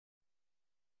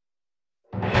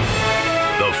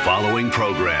following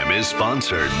program is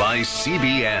sponsored by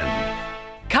CBN.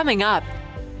 Coming up,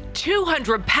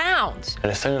 200 pounds.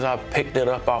 And as soon as I picked it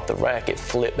up off the rack, it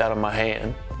flipped out of my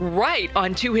hand. Right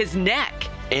onto his neck.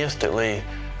 Instantly,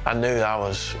 I knew I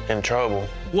was in trouble.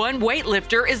 One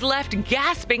weightlifter is left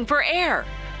gasping for air.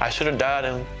 I should have died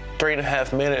in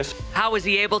 3.5 minutes. How was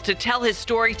he able to tell his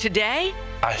story today?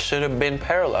 I should have been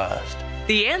paralyzed.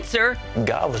 The answer?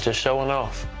 God was just showing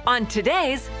off. On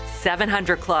today's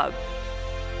 700 Club.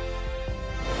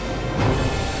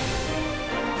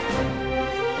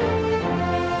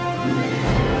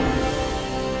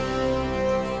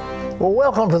 Well,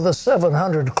 welcome to the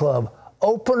 700 Club.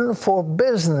 Open for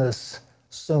business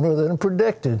sooner than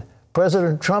predicted.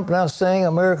 President Trump now saying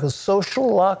America's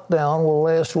social lockdown will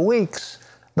last weeks,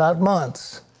 not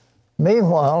months.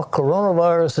 Meanwhile,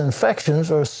 coronavirus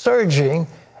infections are surging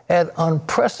at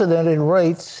unprecedented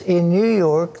rates in New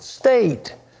York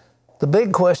State. The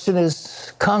big question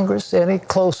is Congress any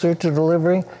closer to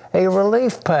delivering a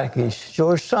relief package?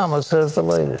 George Thomas has the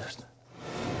latest.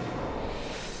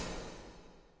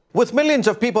 With millions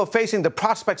of people facing the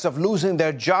prospects of losing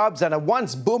their jobs and a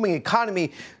once booming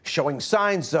economy showing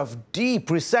signs of deep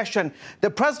recession, the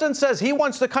president says he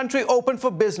wants the country open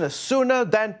for business sooner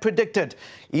than predicted,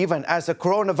 even as the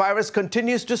coronavirus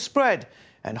continues to spread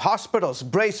and hospitals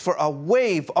brace for a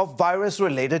wave of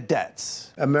virus-related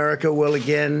deaths. America will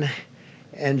again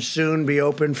and soon be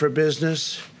open for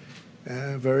business,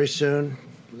 very soon,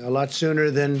 a lot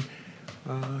sooner than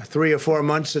 3 or 4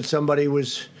 months that somebody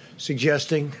was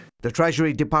suggesting. The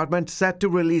Treasury Department set to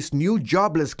release new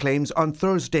jobless claims on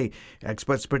Thursday.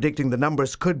 Experts predicting the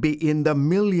numbers could be in the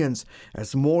millions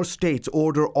as more states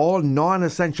order all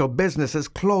non-essential businesses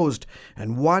closed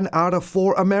and 1 out of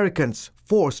 4 Americans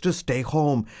forced to stay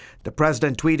home. The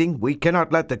president tweeting, "We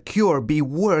cannot let the cure be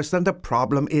worse than the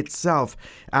problem itself,"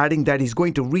 adding that he's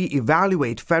going to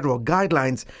re-evaluate federal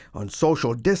guidelines on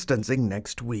social distancing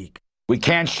next week. We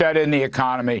can't shut in the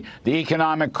economy. The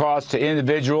economic cost to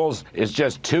individuals is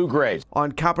just too great.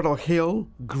 On Capitol Hill,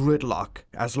 gridlock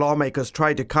as lawmakers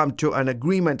try to come to an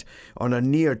agreement on a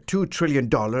near $2 trillion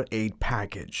aid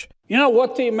package. You know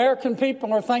what the American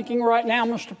people are thinking right now,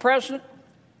 Mr. President?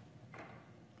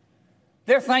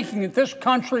 They're thinking that this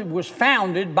country was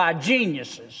founded by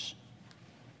geniuses,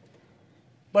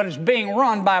 but it's being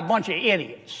run by a bunch of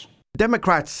idiots.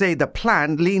 Democrats say the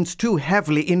plan leans too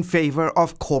heavily in favor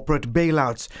of corporate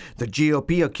bailouts, the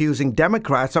GOP accusing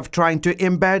Democrats of trying to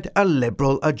embed a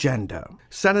liberal agenda.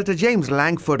 Senator James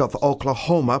Langford of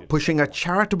Oklahoma pushing a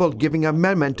charitable giving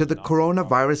amendment to the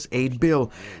coronavirus aid bill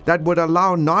that would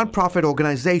allow nonprofit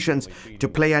organizations to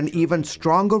play an even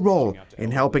stronger role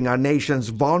in helping our nation's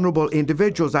vulnerable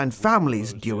individuals and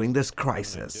families during this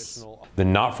crisis. The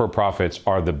not-for-profits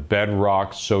are the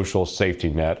bedrock social safety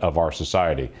net of our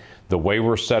society. The way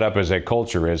we're set up as a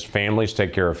culture is families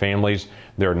take care of families.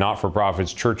 There are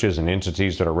not-for-profits, churches, and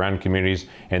entities that are around communities,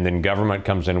 and then government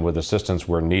comes in with assistance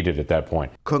where needed at that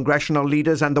point. Congressional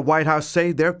leaders and the White House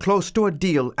say they're close to a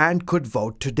deal and could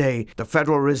vote today. The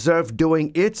Federal Reserve doing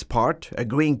its part,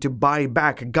 agreeing to buy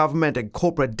back government and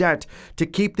corporate debt to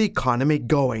keep the economy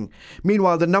going.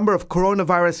 Meanwhile, the number of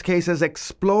coronavirus cases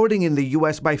exploding in the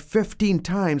U.S. by 15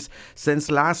 times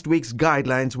since last week's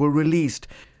guidelines were released.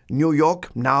 New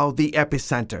York, now the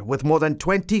epicenter, with more than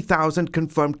 20,000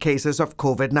 confirmed cases of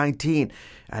COVID-19,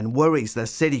 and worries the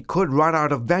city could run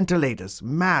out of ventilators,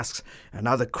 masks, and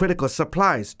other critical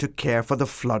supplies to care for the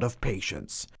flood of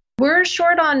patients. We're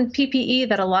short on PPE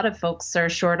that a lot of folks are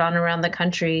short on around the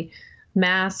country.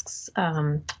 Masks,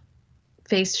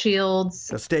 face shields.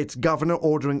 The state's governor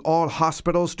ordering all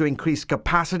hospitals to increase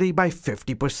capacity by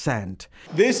 50%.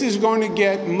 This is going to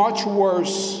get much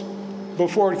worse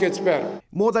before it gets better.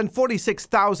 More than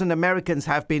 46,000 Americans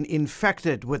have been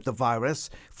infected with the virus.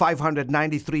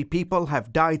 593 people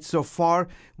have died so far,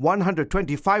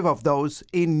 125 of those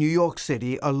in New York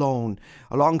City alone.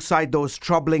 Alongside those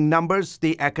troubling numbers,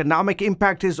 the economic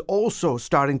impact is also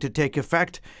starting to take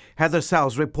effect. Heather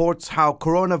Sells reports how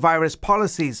coronavirus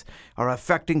policies are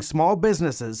affecting small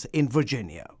businesses in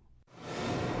Virginia.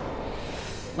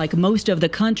 Like most of the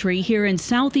country, here in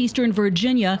southeastern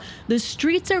Virginia, the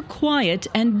streets are quiet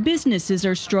and businesses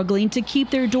are struggling to keep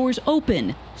their doors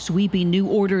open. Sweeping new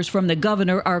orders from the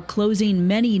governor are closing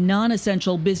many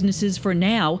non-essential businesses for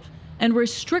now and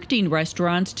restricting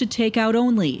restaurants to takeout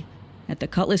only. At the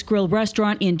Cutlass Grill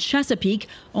restaurant in Chesapeake,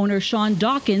 owner Sean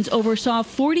Dawkins oversaw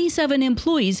 47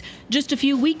 employees just a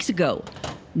few weeks ago.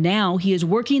 Now he is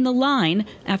working the line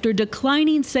after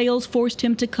declining sales forced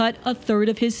him to cut a third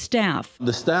of his staff.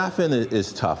 The staffing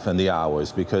is tough and the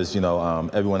hours because,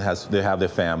 everyone have their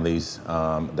families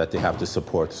that they have to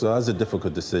support. So that's a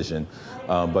difficult decision.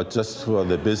 But just for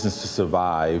the business to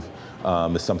survive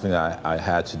is something I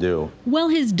had to do. While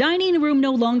his dining room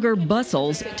no longer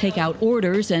bustles, takeout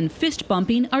orders and fist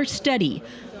bumping are steady.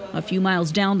 A few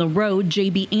miles down the road,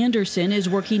 J.B. Anderson is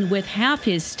working with half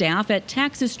his staff at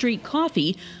Texas Street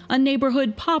Coffee, a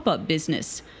neighborhood pop-up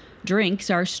business. Drinks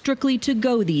are strictly to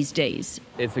go these days.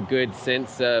 It's a good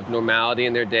sense of normality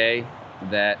in their day,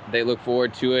 that they look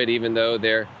forward to it even though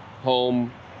they're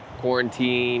home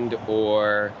quarantined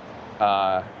or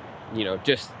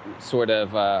just sort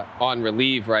of on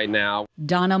relief right now.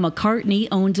 Donna McCartney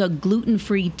owns a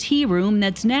gluten-free tea room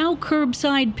that's now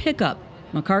curbside pickup.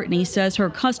 McCartney says her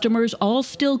customers all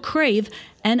still crave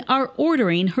and are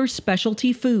ordering her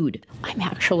specialty food. I'm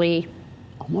actually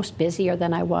almost busier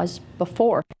than I was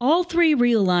before. All three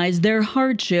realize their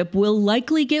hardship will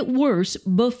likely get worse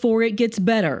before it gets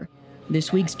better.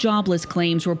 This week's jobless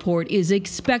claims report is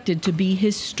expected to be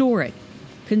historic.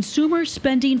 Consumer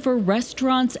spending for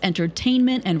restaurants,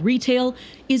 entertainment, and retail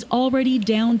is already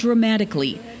down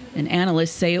dramatically, and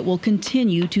analysts say it will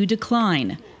continue to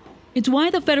decline. It's why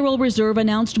the Federal Reserve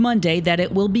announced Monday that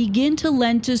it will begin to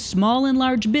lend to small and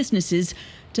large businesses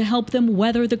to help them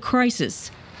weather the crisis.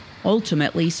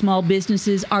 Ultimately, small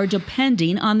businesses are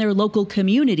depending on their local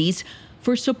communities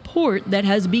for support that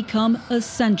has become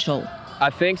essential. I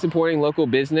think supporting local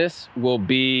business will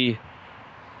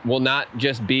not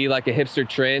just be like a hipster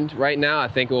trend right now. I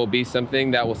think it will be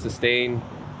something that will sustain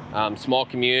small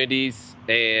communities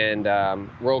and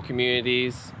rural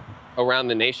communities around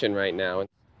the nation right now.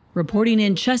 Reporting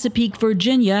in Chesapeake,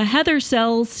 Virginia, Heather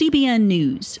Sells, CBN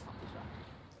News.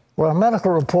 Well, our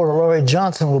medical reporter Laurie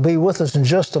Johnson will be with us in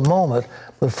just a moment.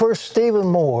 But first, Stephen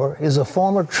Moore is a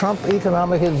former Trump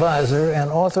economic advisor and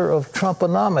author of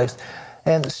Trumponomics.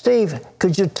 And Steve,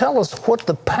 could you tell us what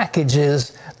the package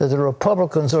is that the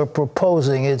Republicans are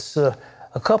proposing? It's a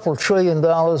couple $1 trillion,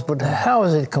 but how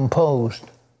is it composed?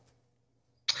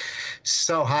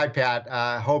 So, hi, Pat.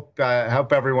 Hope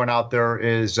everyone out there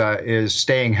is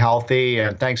staying healthy,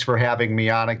 and thanks for having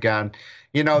me on again.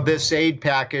 This aid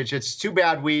package, it's too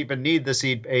bad we even need this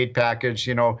aid package.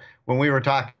 When we were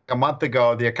talking a month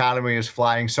ago, the economy was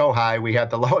flying so high. We had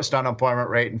the lowest unemployment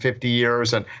rate in 50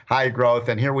 years and high growth.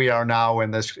 And here we are now in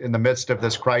the midst of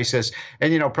this crisis.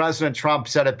 And, President Trump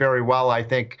said it very well, I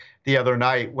think, the other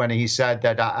night when he said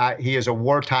that he is a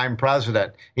wartime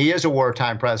president. He is a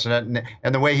wartime president.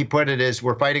 And the way he put it is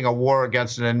we're fighting a war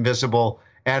against an invisible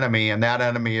enemy, and that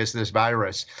enemy is this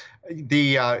virus.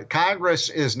 The Congress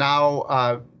is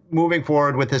now moving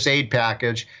forward with this aid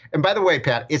package. And by the way,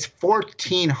 Pat, it's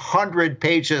 1,400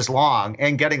 pages long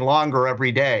and getting longer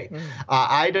every day.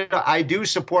 I do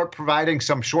support providing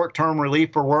some short-term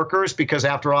relief for workers because,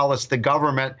 after all, it's the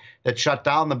government that shut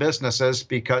down the businesses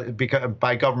because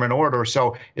by government order.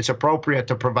 So it's appropriate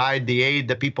to provide the aid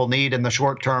that people need in the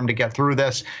short term to get through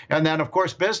this. And then, of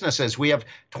course, businesses. We have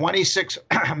 26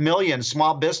 million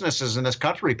small businesses in this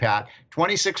country, Pat.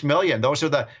 26 million. Those are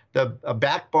the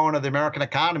backbone of the American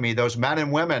economy, those men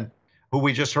and women who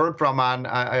we just heard from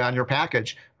on your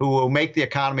package, who will make the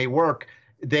economy work.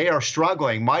 They are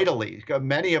struggling mightily.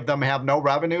 Many of them have no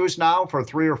revenues now for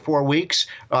 3 or 4 weeks.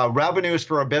 Revenues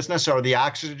for a business are the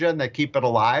oxygen that keep it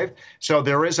alive. So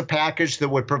there is a package that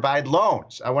would provide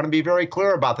loans. I want to be very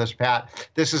clear about this, Pat.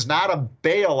 This is not a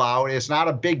bailout. It's not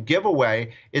a big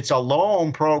giveaway. It's a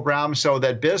loan program so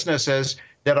that businesses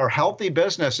that are healthy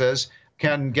businesses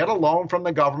can get a loan from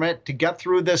the government to get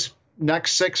through this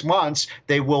next 6 months.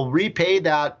 They will repay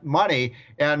that money.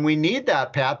 And we need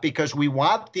that, Pat, because we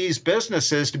want these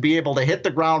businesses to be able to hit the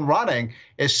ground running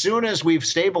as soon as we've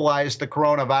stabilized the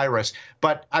coronavirus.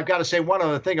 But I've got to say one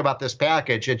other thing about this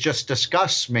package. It just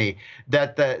disgusts me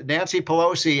that Nancy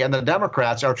Pelosi and the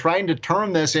Democrats are trying to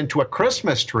turn this into a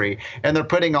Christmas tree. And they're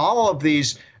putting all of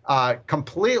these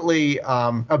completely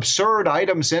absurd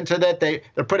items into that. They're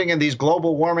putting in these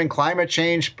global warming, climate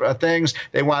change things.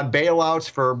 They want bailouts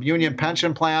for union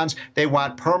pension plans. They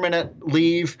want permanent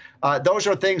leave. Those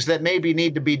are things that maybe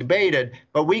need to be debated,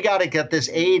 but we got to get this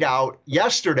aid out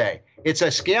yesterday. It's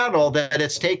a scandal that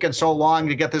it's taken so long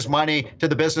to get this money to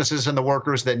the businesses and the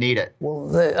workers that need it.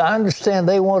 Well, I understand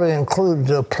they want to include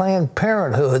Planned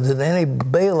Parenthood, that any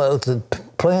bailouts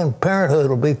that Planned Parenthood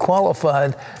will be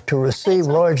qualified to receive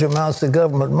large amounts of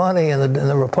government money, and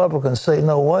the Republicans say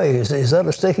no way. Is that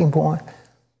a sticking point?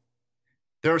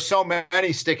 There are so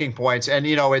many sticking points, and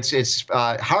it's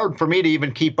hard for me to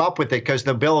even keep up with it because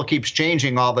the bill keeps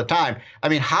changing all the time. I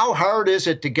mean, how hard is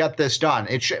it to get this done?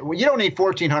 You don't need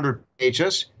 1,400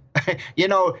 pages. You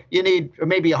need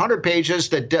maybe 100 pages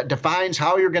that defines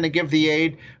how you're going to give the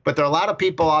aid. But there are a lot of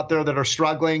people out there that are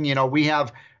struggling. We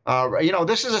have,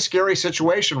 this is a scary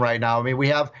situation right now. I mean, we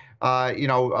have,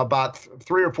 about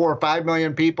 3 or 4 or 5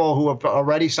 million people who have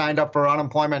already signed up for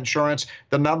unemployment insurance.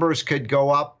 The numbers could go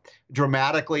up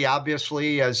dramatically,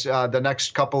 obviously, as the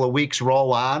next couple of weeks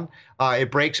roll on.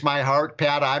 It breaks my heart,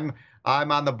 Pat. I'm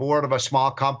on the board of a small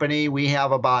company. We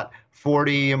have about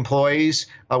 40 employees.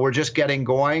 We're just getting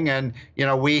going. And,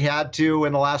 we had to,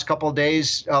 in the last couple of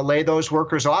days, lay those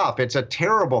workers off. It's a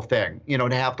terrible thing,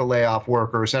 to have to lay off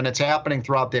workers. And it's happening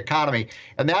throughout the economy.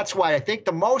 And that's why I think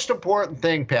the most important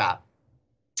thing, Pat,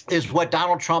 is what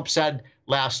Donald Trump said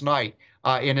last night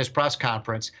in his press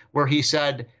conference, where he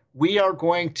said, we are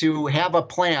going to have a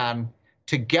plan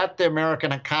to get the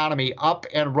American economy up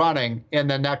and running in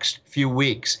the next few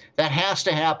weeks. That has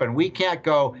to happen. We can't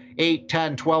go 8,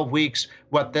 10, 12 weeks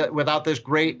without this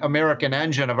great American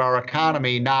engine of our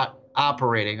economy not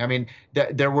operating. I mean,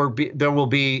 there will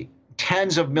be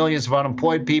tens of millions of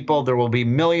unemployed people. There will be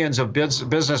millions of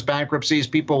business bankruptcies.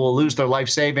 People will lose their life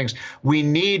savings. We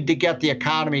need to get the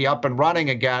economy up and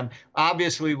running again.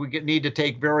 Obviously, we need to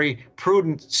take very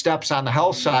prudent steps on the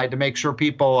health side to make sure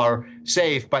people are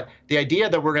safe. But the idea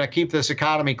that we're going to keep this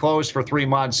economy closed for 3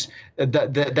 months,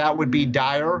 that would be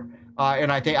dire.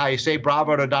 And I say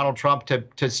bravo to Donald Trump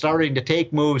to starting to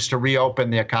take moves to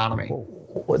reopen the economy.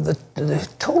 The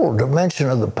total dimension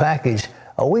of the package,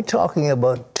 are we talking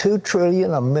about $2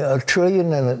 trillion, a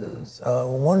trillion, and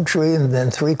 $1 trillion, then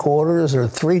 3/4, or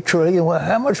 $3 trillion?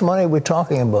 How much money are we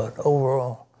talking about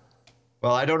overall?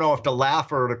 Well, I don't know if to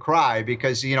laugh or to cry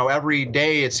because, every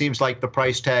day it seems like the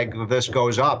price tag of this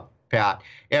goes up, Pat.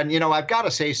 And, I've got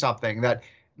to say something that,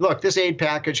 look, this aid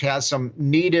package has some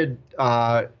needed,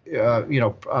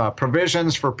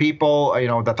 provisions for people,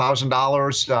 the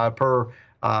 $1,000 per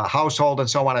household and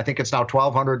so on. I think it's now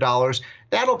 $1,200.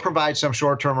 That'll provide some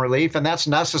short-term relief, and that's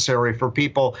necessary for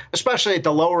people, especially at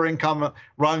the lower income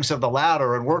rungs of the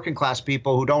ladder and working class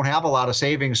people who don't have a lot of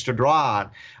savings to draw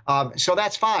on. So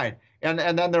that's fine. And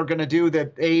then they're going to do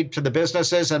the aid to the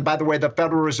businesses. And by the way, the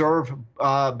Federal Reserve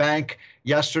Bank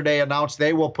yesterday announced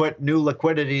they will put new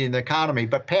liquidity in the economy.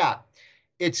 But Pat,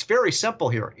 it's very simple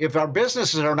here. If our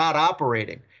businesses are not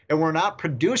operating, and we're not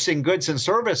producing goods and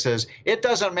services, it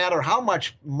doesn't matter how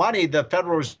much money the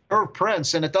Federal Reserve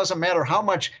prints, and it doesn't matter how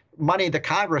much money the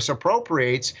Congress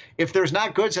appropriates. If there's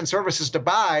not goods and services to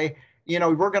buy,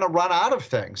 we're going to run out of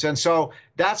things. And so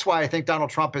that's why I think Donald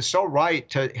Trump is so right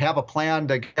to have a plan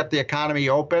to get the economy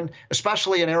open,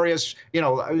 especially in areas,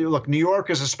 look, New York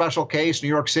is a special case. New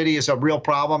York City is a real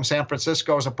problem. San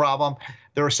Francisco is a problem.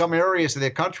 There are some areas of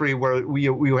the country where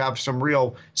we have some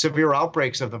real severe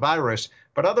outbreaks of the virus.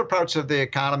 But other parts of the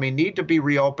economy need to be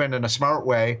reopened in a smart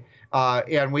way.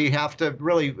 And we have to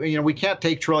really, we can't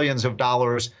take trillions of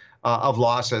dollars of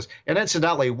losses. And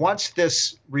incidentally, once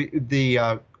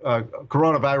the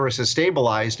coronavirus is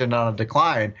stabilized and on a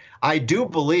decline, I do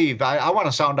believe, I want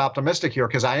to sound optimistic here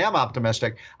because I am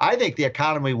optimistic. I think the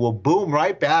economy will boom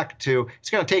right back to, it's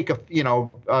going to take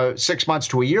 6 months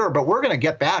to a year, but we're going to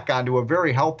get back onto a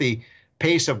very healthy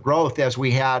pace of growth as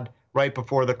we had right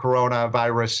before the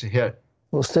coronavirus hit.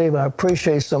 Well, Steve, I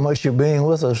appreciate so much you being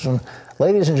with us. And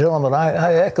ladies and gentlemen,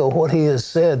 I echo what he has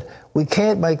said. We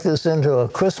can't make this into a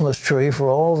Christmas tree for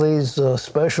all these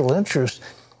special interests.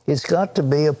 It's got to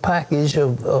be a package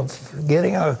of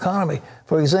getting our economy.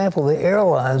 For example, the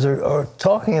airlines are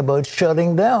talking about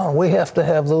shutting down. We have to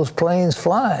have those planes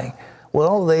flying.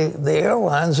 Well, the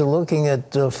airlines are looking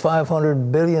at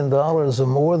 $500 billion or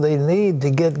more they need to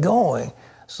get going.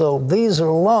 So these are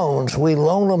loans. We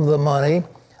loan them the money,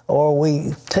 or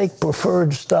we take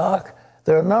preferred stock.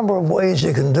 There are a number of ways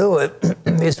you can do it.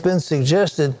 It's been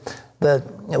suggested that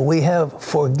we have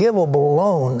forgivable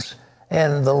loans,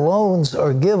 and the loans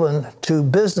are given to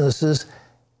businesses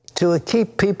to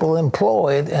keep people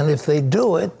employed. And if they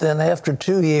do it, then after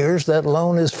 2 years, that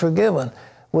loan is forgiven,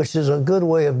 which is a good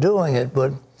way of doing it.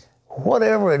 But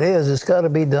whatever it is, it's got to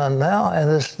be done now. And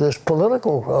this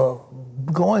political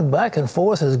going back and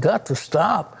forth has got to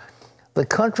stop. The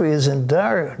country is in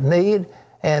dire need,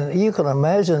 and you can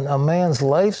imagine a man's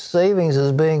life savings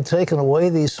is being taken away.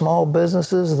 These small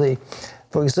businesses,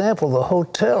 for example, the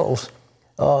hotels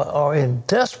are in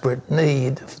desperate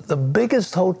need. The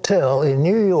biggest hotel in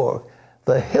New York,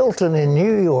 the Hilton in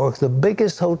New York, the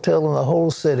biggest hotel in the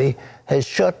whole city, has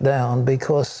shut down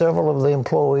because several of the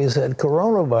employees had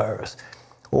coronavirus.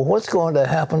 Well, what's going to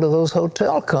happen to those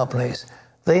hotel companies?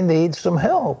 they need some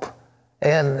help.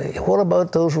 And what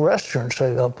about those restaurants?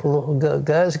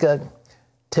 Guy's got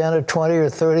 10 or 20 or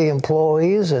 30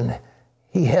 employees, and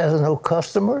he has no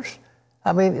customers.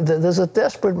 I mean, there's a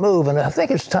desperate move, and I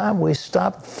think it's time we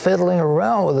stop fiddling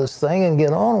around with this thing and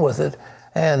get on with it.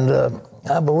 And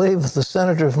I believe the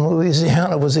senator from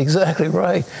Louisiana was exactly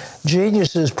right.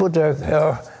 Geniuses put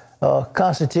our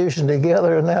Constitution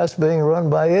together, and now it's being run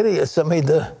by idiots. I mean,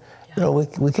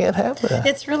 we can't have that.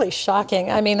 It's really shocking.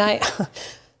 I mean,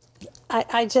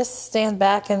 I just stand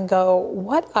back and go,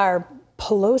 what are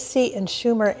Pelosi and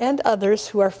Schumer and others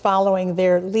who are following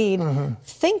their lead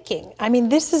thinking? I mean,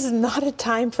 this is not a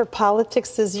time for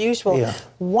politics as usual. Yeah.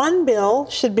 One bill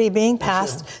should be being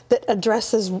passed that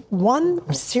addresses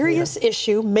one serious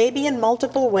issue, maybe in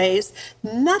multiple ways.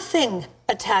 Nothing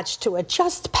attached to it.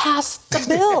 Just pass the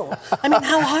bill. I mean,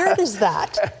 how hard is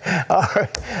that? All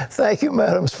right. Thank you,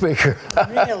 Madam Speaker.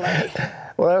 Really?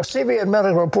 Well, our CBN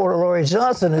medical reporter, Lori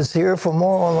Johnson, is here for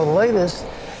more on the latest.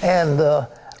 And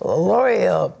Lori,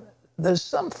 there's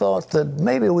some thought that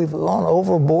maybe we've gone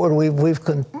overboard. We've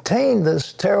contained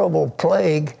this terrible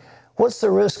plague. What's the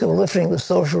risk of lifting the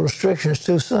social restrictions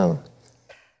too soon?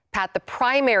 Pat, the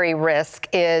primary risk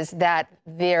is that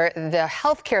the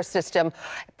healthcare system,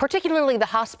 particularly the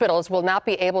hospitals, will not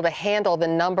be able to handle the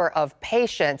number of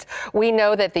patients. We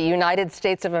know that the United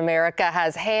States of America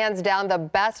has hands down the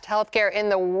best healthcare in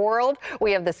the world.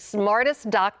 We have the smartest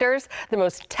doctors, the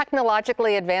most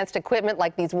technologically advanced equipment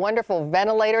like these wonderful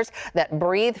ventilators that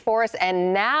breathe for us,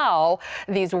 and now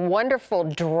these wonderful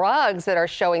drugs that are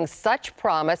showing such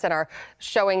promise and are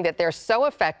showing that they're so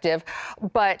effective.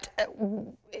 But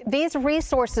these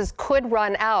resources could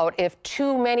run out if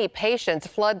too many patients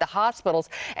flood the hospitals.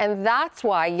 And that's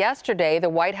why yesterday the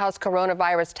White House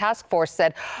Coronavirus Task Force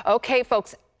said, okay,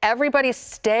 folks, everybody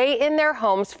stay in their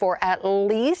homes for at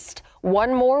least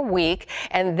one more week.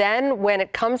 And then when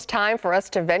it comes time for us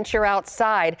to venture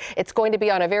outside, it's going to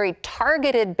be on a very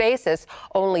targeted basis,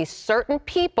 only certain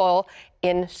people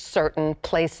in certain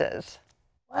places.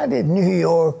 Why did New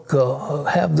York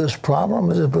have this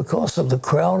problem? Is it because of the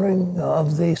crowding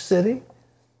of the city?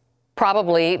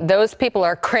 Probably. Those people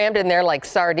are crammed in there like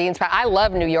sardines. I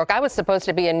love New York. I was supposed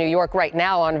to be in New York right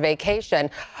now on vacation,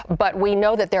 but we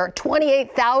know that there are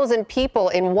 28,000 people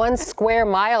in 1 square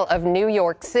mile of New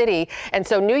York City. And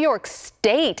so New York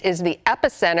State is the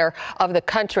epicenter of the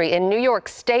country. In New York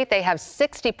State, they have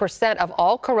 60% of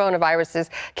all coronavirus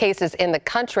cases in the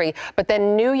country. But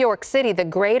then New York City, the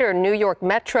greater New York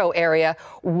metro area,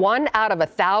 1 out of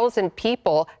 1,000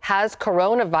 people has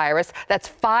coronavirus. That's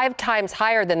 5 times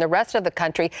higher than the rest of the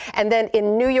country. And then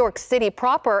in New York City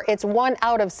proper, it's 1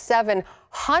 out of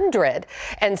 700.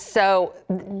 And so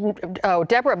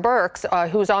Deborah Birx,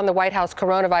 who's on the White House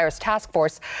Coronavirus Task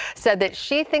Force, said that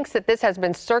she thinks that this has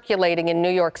been circulating in New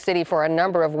York City for a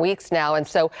number of weeks now. And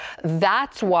so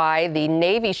that's why the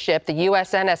Navy ship, the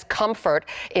USNS Comfort,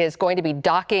 is going to be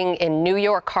docking in New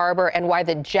York Harbor, and why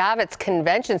the Javits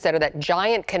Convention Center, that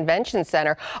giant convention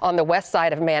center on the west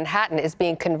side of Manhattan, is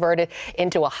being converted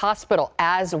into a hospital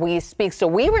as we speak. So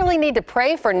we really need to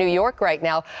pray for New York right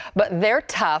now, but they're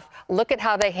tough. Look at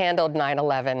how they handled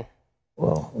 9/11.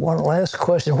 Well, one last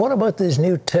question. What about these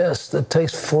new tests that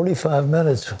takes 45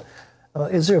 minutes?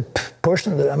 Is there a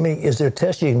person that, is there a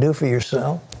test you can do for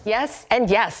yourself? Yes and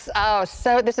yes.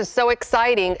 So this is so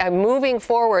exciting. Moving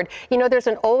forward, there's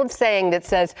an old saying that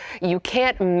says you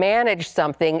can't manage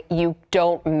something you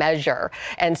don't measure.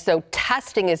 And so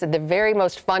testing is the very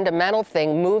most fundamental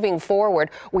thing moving forward.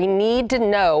 We need to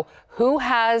know who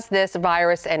has this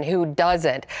virus and who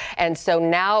doesn't. And so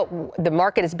now the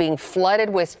market is being flooded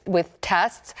with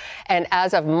tests. And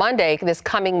as of Monday, this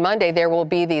coming Monday, there will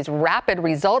be these rapid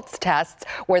results tests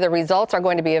where the results are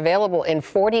going to be available in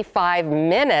 45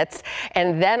 minutes.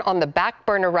 And then on the back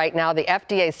burner right now, the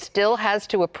FDA still has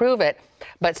to approve it.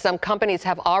 But some companies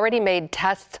have already made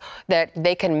tests that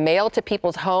they can mail to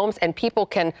people's homes, and people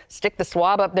can stick the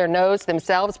swab up their nose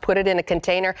themselves, put it in a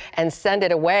container, and send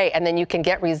it away. And then you can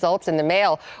get results in the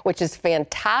mail, which is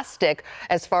fantastic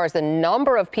as far as the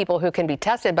number of people who can be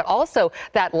tested. But also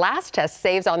that last test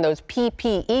saves on those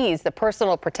PPEs, the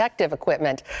personal protective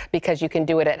equipment, because you can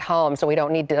do it at home. So we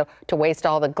don't need to waste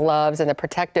all the gloves and the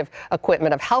protective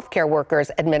equipment of healthcare workers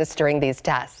administering these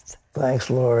tests. Thanks,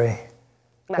 Lori.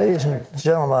 Ladies and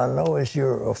gentlemen, I know as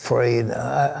you're afraid,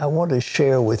 I want to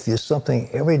share with you something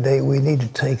every day we need to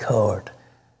take heart.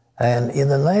 And in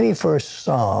the 91st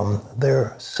Psalm, there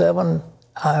are 7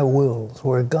 I wills,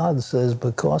 where God says,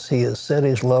 because he has set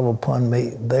his love upon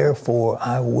me, therefore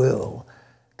I will.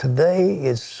 Today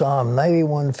it's Psalm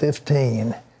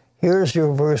 91:15. Here's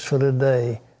your verse for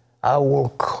today.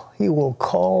 he will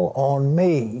call on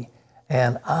me,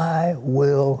 and I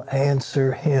will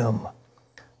answer him.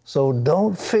 So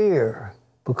don't fear,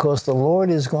 because the Lord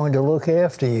is going to look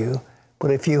after you. But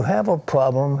if you have a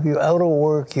problem, you're out of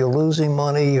work, you're losing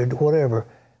money, you're whatever,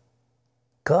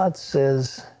 God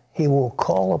says he will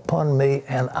call upon me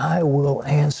and I will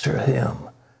answer him.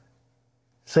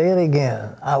 Say it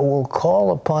again. I will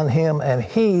call upon him and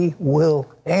he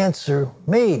will answer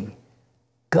me.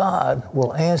 God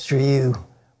will answer you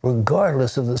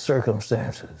regardless of the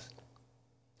circumstances.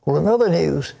 Well, in other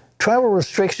news, travel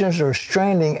restrictions are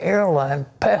straining airline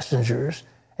passengers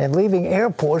and leaving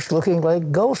airports looking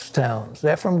like ghost towns.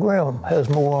 Ephraim Grimm has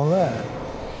more on that.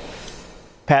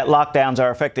 Pat, lockdowns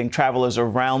are affecting travelers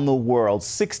around the world.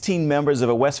 16 members of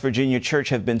a West Virginia church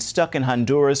have been stuck in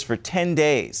Honduras for 10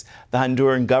 days. The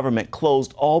Honduran government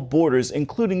closed all borders,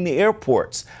 including the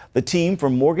airports. The team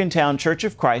from Morgantown Church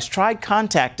of Christ tried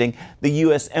contacting the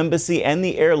U.S. Embassy and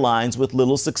the airlines with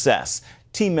little success.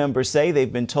 Team members say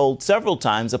they've been told several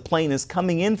times a plane is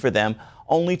coming in for them,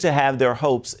 only to have their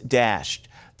hopes dashed.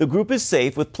 The group is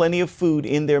safe with plenty of food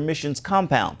in their mission's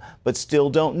compound, but still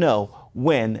don't know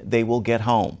when they will get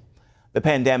home. The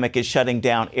pandemic is shutting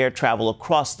down air travel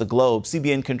across the globe.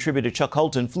 CBN contributor Chuck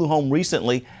Holton flew home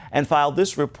recently and filed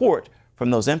this report from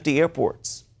those empty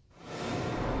airports.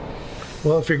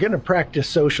 Well, if you're going to practice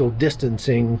social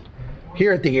distancing,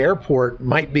 here at the airport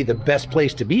might be the best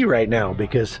place to be right now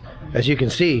because, as you can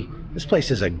see, this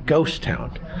place is a ghost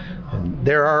town. And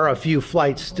there are a few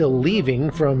flights still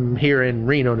leaving from here in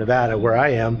Reno, Nevada, where I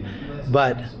am,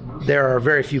 but there are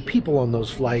very few people on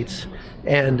those flights,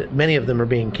 and many of them are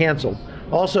being canceled.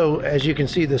 Also, as you can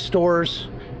see, the stores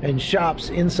and shops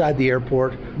inside the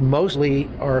airport mostly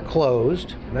are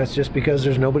closed. That's just because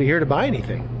there's nobody here to buy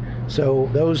anything. So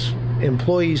those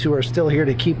employees who are still here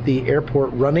to keep the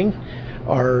airport running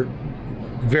are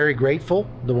very grateful,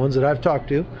 the ones that I've talked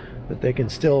to, that they can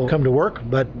still come to work,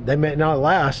 but they may not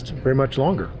last very much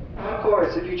longer. Of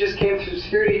course, if you just came through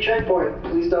security checkpoint,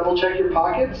 please double check your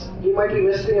pockets. You might be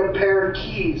missing a pair of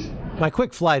keys. My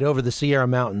quick flight over the Sierra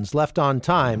Mountains left on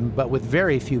time, but with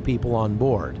very few people on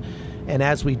board. And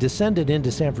as we descended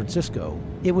into San Francisco,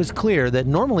 it was clear that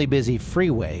normally busy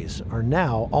freeways are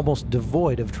now almost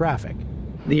devoid of traffic.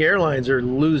 The airlines are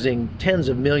losing tens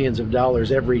of millions of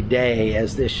dollars every day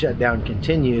as this shutdown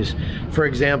continues. For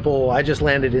example, I just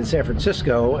landed in San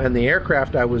Francisco and the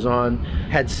aircraft I was on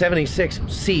had 76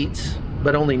 seats,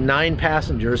 but only 9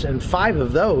 passengers, and 5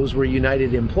 of those were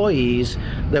United employees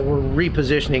that were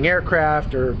repositioning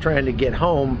aircraft or trying to get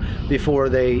home before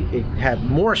they had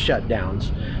more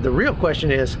shutdowns. The real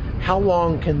question is, how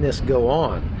long can this go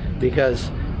on?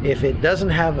 Because if it doesn't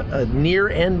have a near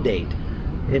end date,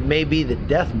 it may be the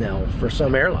death knell for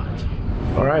some airlines.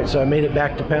 All right, so I made it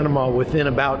back to Panama within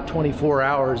about 24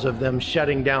 hours of them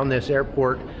shutting down this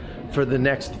airport for the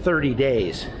next 30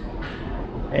 days.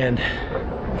 And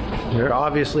there are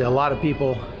obviously a lot of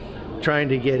people trying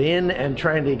to get in and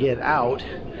trying to get out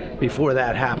before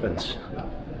that happens.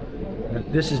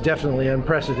 This is definitely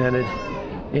unprecedented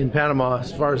in Panama.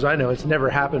 As far as I know, it's never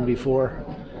happened before.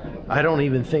 I don't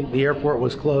even think the airport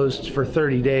was closed for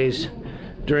 30 days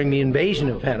during the invasion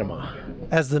of Panama.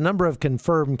 As the number of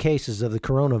confirmed cases of the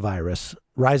coronavirus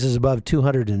rises above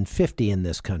 250 in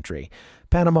this country,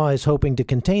 Panama is hoping to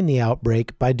contain the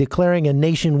outbreak by declaring a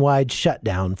nationwide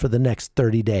shutdown for the next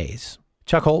 30 days.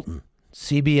 Chuck Holton,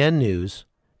 CBN News,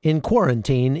 in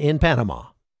quarantine in Panama.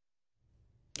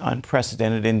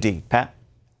 Unprecedented indeed. Pat?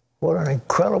 What an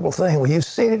incredible thing. Well, you've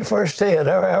seen it firsthand.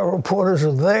 Our reporters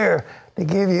are there to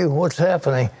give you what's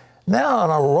happening. Now, an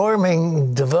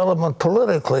alarming development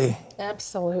politically.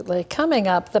 Absolutely. Coming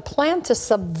up, the plan to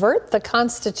subvert the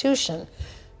Constitution,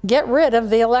 get rid of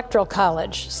the Electoral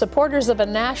College. Supporters of a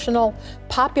national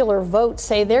popular vote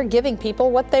say they're giving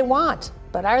people what they want.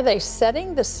 But are they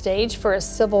setting the stage for a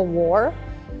civil war?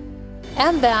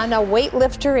 And then a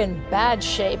weightlifter in bad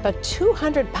shape, a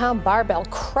 200-pound barbell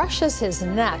crushes his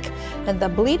neck, and the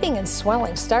bleeding and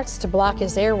swelling starts to block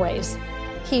his airways.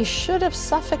 He should have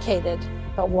suffocated.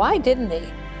 But why didn't he?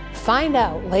 Find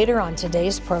out later on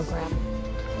today's program.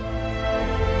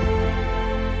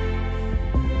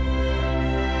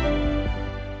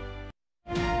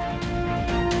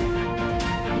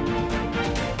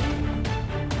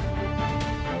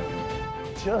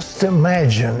 Just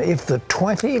imagine if the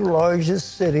 20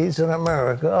 largest cities in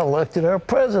America elected our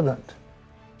president.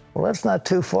 Well, that's not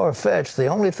too far-fetched. The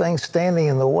only thing standing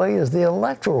in the way is the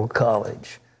Electoral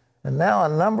College. And now a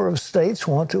number of states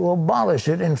want to abolish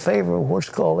it in favor of what's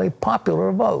called a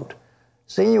popular vote.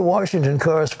 Senior Washington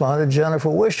correspondent Jennifer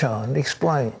Wishon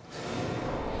explains.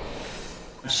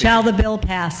 Shall the bill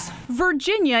pass?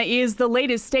 Virginia is the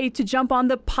latest state to jump on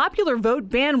the popular vote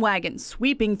bandwagon,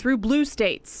 sweeping through blue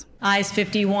states. Ayes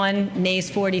 51, nays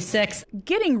 46.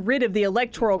 Getting rid of the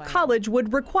Electoral College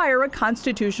would require a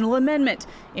constitutional amendment.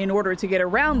 In order to get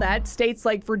around that, states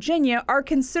like Virginia are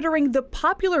considering the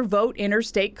Popular Vote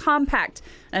Interstate Compact,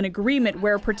 an agreement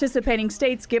where participating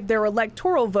states give their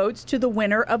electoral votes to the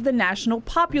winner of the national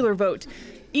popular vote,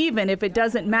 even if it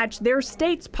doesn't match their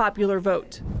state's popular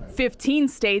vote. 15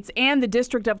 states and the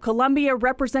District of Columbia,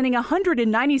 representing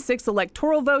 196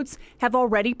 electoral votes, have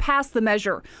already passed the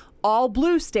measure. All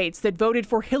blue states that voted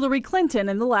for Hillary Clinton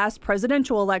in the last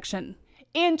presidential election.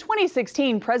 In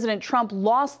 2016, President Trump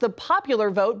lost the popular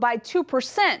vote by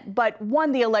 2%, but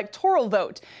won the electoral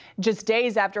vote. Just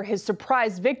days after his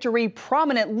surprise victory,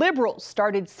 prominent liberals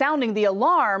started sounding the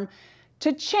alarm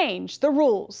to change the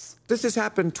rules. This has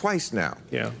happened twice now,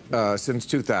 since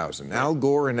 2000. Al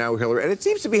Gore and now Hillary, and it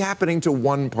seems to be happening to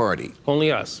one party.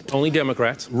 Only us, only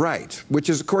Democrats. Right, which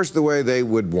is, of course, the way they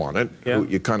would want it. Yeah.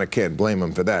 You kind of can't blame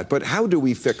them for that. But how do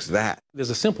we fix that?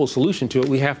 There's a simple solution to it.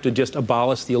 We have to just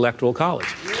abolish the Electoral College.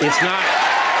 It's not...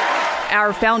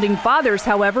 Our founding fathers,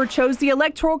 however, chose the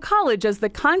Electoral College as the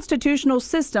constitutional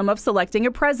system of selecting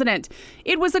a president.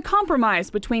 It was a compromise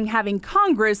between having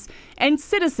Congress and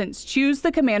citizens choose the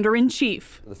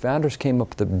commander-in-chief. The founders came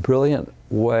up with a brilliant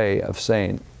way of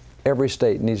saying every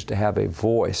state needs to have a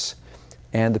voice,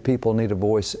 and the people need a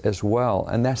voice as well,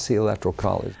 and that's the Electoral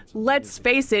College. Let's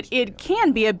face it, it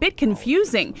can be a bit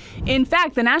confusing. In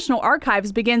fact, the National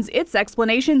Archives begins its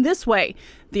explanation this way.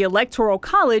 The Electoral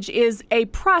College is a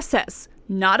process,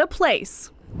 not a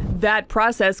place. That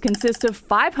process consists of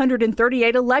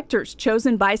 538 electors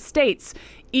chosen by states.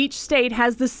 Each state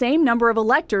has the same number of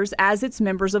electors as its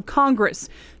members of Congress.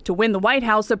 To win the White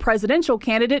House, a presidential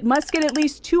candidate must get at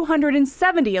least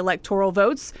 270 electoral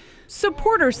votes.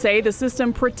 Supporters say the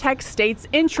system protects states'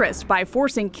 interest by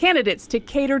forcing candidates to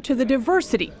cater to the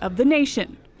diversity of the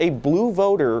nation. A blue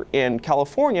voter in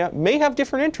California may have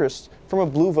different interests from a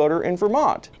blue voter in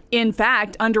Vermont. In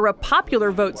fact, under a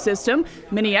popular vote system,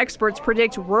 many experts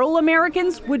predict rural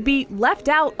Americans would be left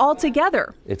out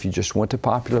altogether. If you just went to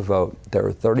popular vote, there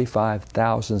are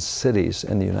 35,000 cities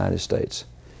in the United States.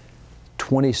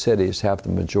 20 cities have the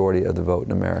majority of the vote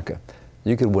in America.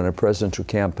 You could win a presidential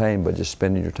campaign by just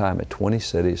spending your time at 20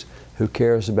 cities. Who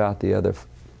cares about the other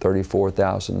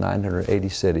 34,980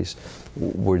 cities?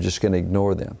 We're just going to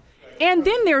ignore them. And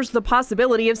then there's the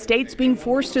possibility of states being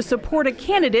forced to support a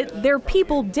candidate their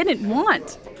people didn't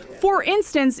want. For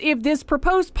instance, if this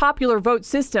proposed popular vote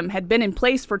system had been in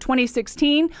place for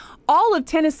 2016, all of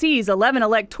Tennessee's 11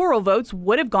 electoral votes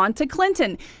would have gone to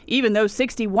Clinton, even though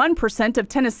 61% of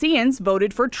Tennesseans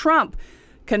voted for Trump.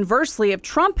 Conversely, if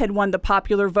Trump had won the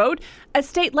popular vote, a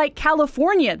state like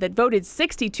California that voted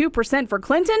 62% for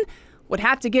Clinton would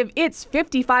have to give its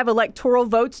 55 electoral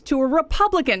votes to a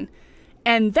Republican.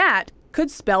 And that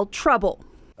could spell trouble.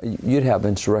 You'd have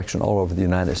insurrection all over the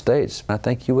United States. I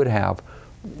think you would have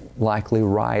likely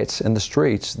riots in the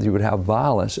streets. You would have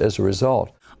violence as a result.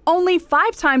 Only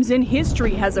 5 times in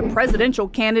history has a presidential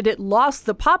candidate lost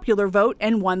the popular vote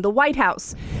and won the White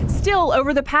House. Still,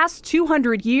 over the past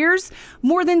 200 years,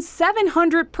 more than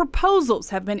 700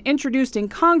 proposals have been introduced in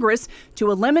Congress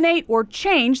to eliminate or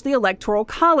change the Electoral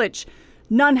College.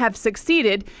 None have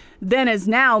succeeded. Then as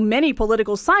now, many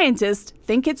political scientists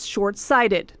think it's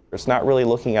short-sighted. It's not really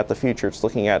looking at the future, it's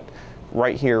looking at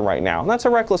right here, right now. And that's a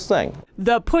reckless thing.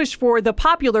 The push for the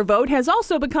popular vote has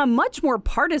also become much more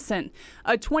partisan.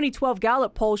 A 2012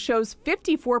 Gallup poll shows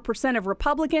 54% of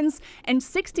Republicans and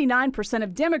 69%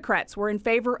 of Democrats were in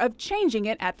favor of changing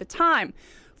it at the time.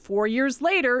 4 years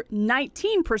later,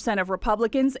 19% of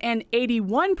Republicans and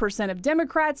 81% of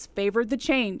Democrats favored the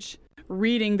change.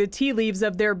 Reading the tea leaves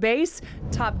of their base,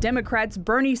 top Democrats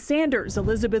Bernie Sanders,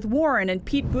 Elizabeth Warren, and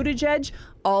Pete Buttigieg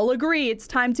all agree it's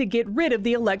time to get rid of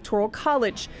the Electoral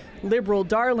College. Liberal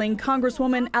darling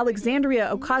Congresswoman Alexandria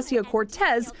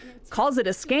Ocasio-Cortez calls it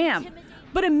a scam.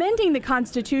 But amending the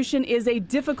Constitution is a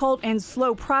difficult and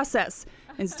slow process.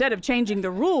 Instead of changing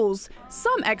the rules,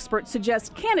 some experts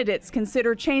suggest candidates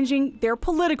consider changing their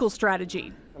political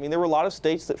strategy. I mean, there were a lot of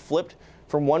states that flipped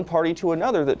from one party to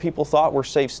another that people thought were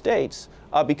safe states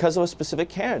because of a specific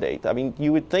candidate. I mean,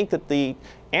 you would think that the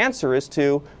answer is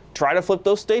to try to flip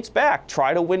those states back,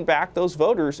 try to win back those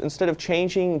voters instead of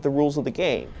changing the rules of the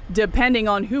game. Depending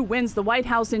on who wins the White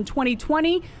House in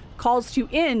 2020, calls to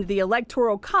end the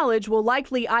Electoral College will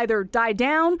likely either die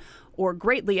down or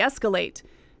greatly escalate.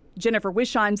 Jennifer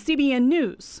Wishon, CBN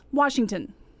News,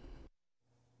 Washington.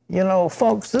 You know,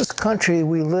 folks, this country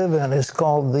we live in is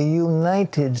called the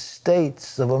United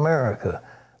States of America.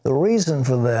 The reason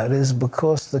for that is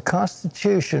because the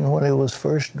Constitution, when it was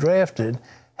first drafted,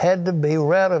 had to be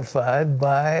ratified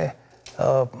by,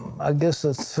 I guess,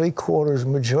 a three-quarters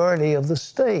majority of the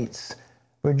states.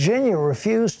 Virginia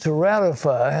refused to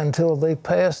ratify until they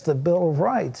passed the Bill of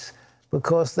Rights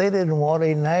because they didn't want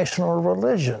a national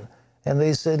religion. And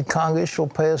they said Congress shall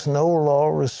pass no law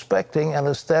respecting an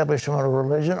establishment of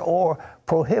religion or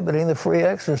prohibiting the free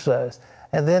exercise.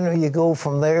 And then you go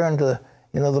from there into,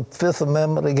 the Fifth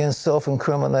Amendment against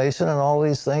self-incrimination and all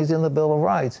these things in the Bill of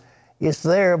Rights. It's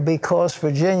there because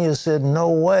Virginia said,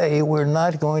 no way, we're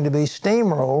not going to be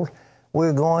steamrolled.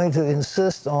 We're going to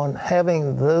insist on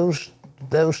having those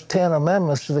 10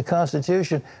 amendments to the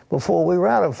Constitution before we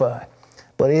ratify.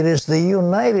 But it is the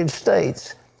United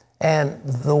States. And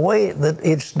the way that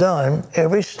it's done,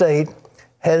 every state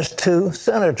has 2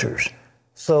 senators.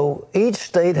 So each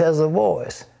state has a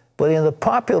voice. But in the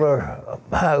popular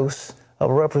House of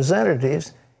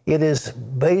Representatives, it is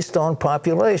based on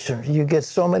population. You get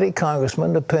so many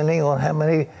congressmen depending on how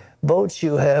many votes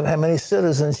you have, how many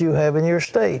citizens you have in your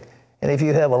state. And if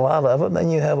you have a lot of them,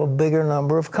 then you have a bigger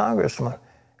number of congressmen.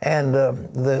 And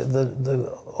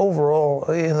the overall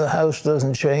in the House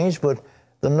doesn't change, but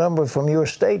the number from your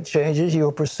state changes,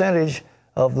 your percentage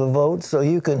of the vote, so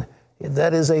you can,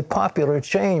 that is a popular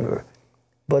chamber.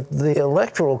 But the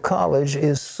Electoral College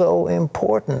is so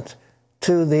important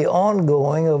to the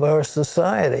ongoing of our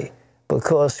society,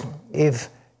 because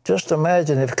just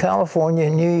imagine if California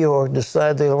and New York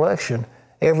decide the election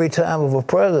every time of a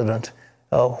president,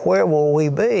 where will we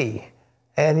be?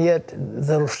 And yet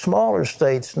the smaller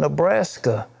states,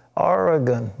 Nebraska,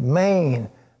 Oregon, Maine,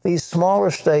 these smaller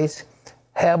states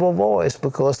have a voice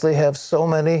because they have so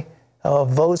many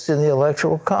votes in the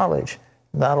Electoral College.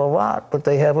 Not a lot, but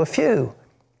they have a few.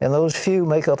 And those few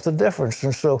make up the difference.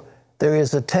 And so there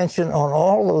is attention on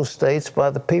all those states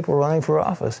by the people running for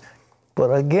office. But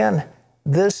again,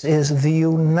 this is the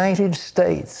United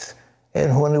States.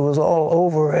 And when it was all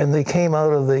over and they came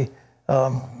out of the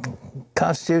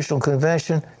Constitutional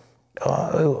Convention,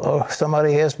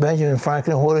 somebody asked Benjamin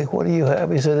Franklin, what do you have?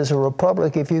 He said, it's a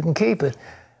republic if you can keep it.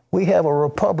 We have a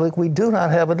republic. We do not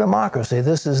have a democracy.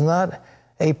 This is not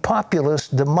a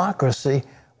populist democracy.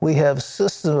 We have a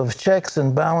system of checks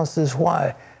and balances.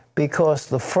 Why? Because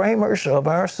the framers of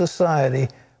our society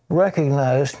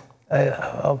recognized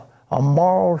a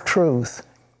moral truth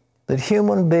that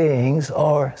human beings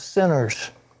are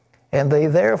sinners, and they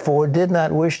therefore did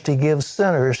not wish to give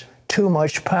sinners too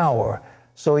much power.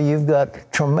 So you've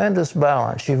got tremendous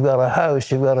balance. You've got a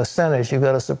House, you've got a Senate, you've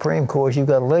got a Supreme Court, you've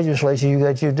got a legislature, you've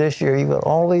got judiciary, you've got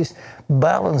all these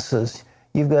balances.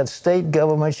 You've got state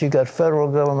governments, you've got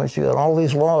federal governments, you've got all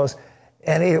these laws.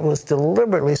 And it was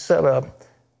deliberately set up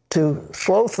to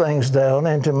slow things down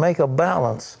and to make a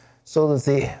balance so that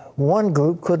the one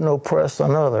group couldn't oppress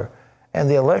another. And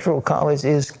the Electoral College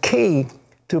is key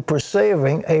to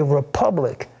preserving a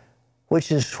republic,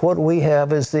 which is what we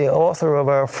have as the author of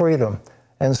our freedom.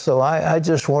 And so I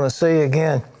just want to say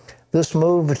again, this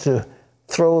move to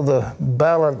throw the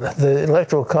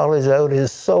Electoral College out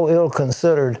is so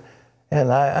ill-considered.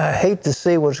 And I hate to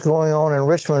see what's going on in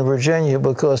Richmond, Virginia,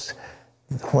 because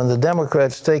when the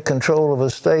Democrats take control of a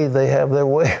state, they have their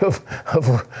way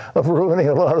of ruining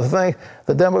a lot of things.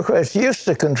 The Democrats used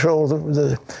to control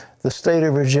the state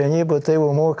of Virginia, but they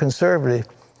were more conservative.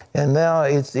 And now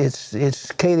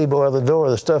it's Katie by the door,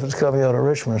 the stuff that's coming out of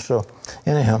Richmond. So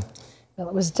anyhow. Well,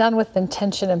 it was done with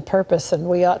intention and purpose, and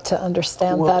we ought to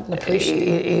understand that and appreciate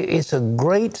it. It's a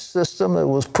great system that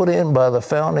was put in by the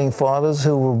Founding Fathers,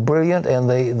 who were brilliant, and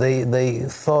they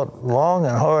thought long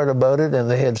and hard about it, and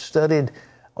they had studied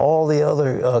all the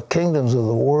other kingdoms of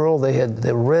the world. They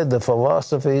read the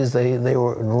philosophies. They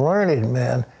were learned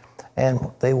men, and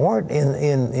they weren't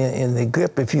in the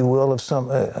grip, if you will, of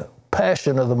some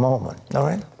passion of the moment. All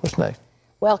right, what's next?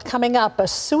 Well, coming up, a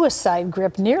suicide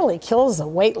grip nearly kills a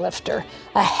weightlifter.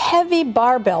 A heavy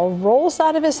barbell rolls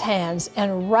out of his hands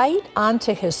and right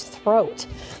onto his throat.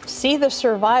 See the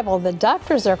survival the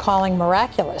doctors are calling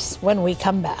miraculous when we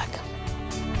come back.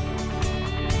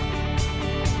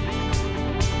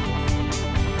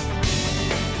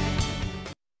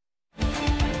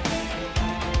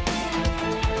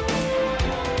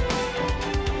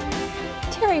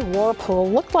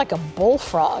 Warpool looked like a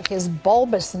bullfrog. His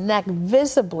bulbous neck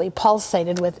visibly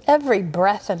pulsated with every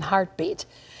breath and heartbeat.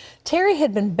 Terry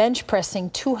had been bench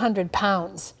pressing 200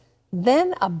 pounds.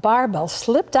 Then a barbell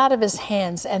slipped out of his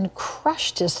hands and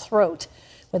crushed his throat.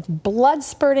 With blood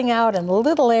spurting out and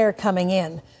little air coming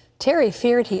in, Terry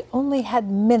feared he only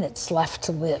had minutes left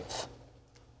to live.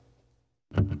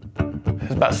 It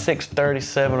was about 6:30,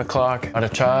 7 o'clock. I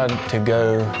tried to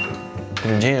go to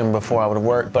the gym before I would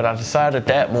work, but I decided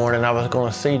that morning I was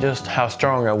going to see just how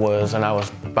strong I was, and I was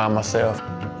by myself.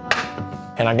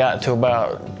 And I got to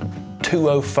about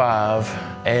 205,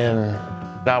 and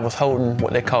I was holding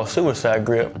what they call suicide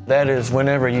grip. That is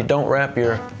whenever you don't wrap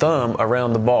your thumb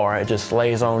around the bar, it just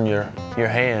lays on your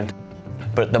hand.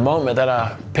 But the moment that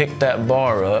I picked that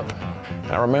bar up,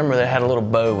 I remember they had a little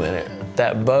bow in it.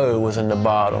 That bow was in the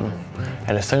bottom,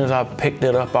 and as soon as I picked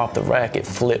it up off the rack, it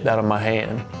flipped out of my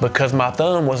hand. Because my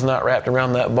thumb was not wrapped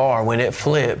around that bar, when it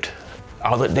flipped,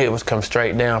 all it did was come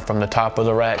straight down from the top of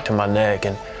the rack to my neck,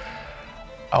 and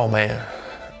oh man.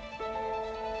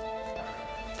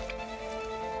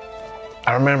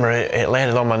 I remember it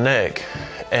landed on my neck,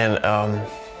 and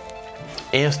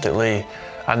instantly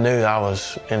I knew I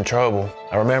was in trouble.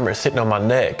 I remember it sitting on my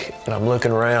neck, and I'm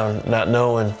looking around, not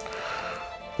knowing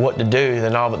what to do.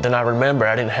 Then I remember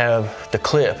I didn't have the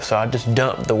clip, so I just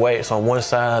dumped the weights on one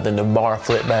side, then the bar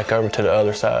flipped back over to the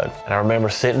other side. And I remember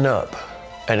sitting up,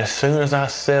 and as soon as I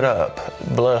sat up,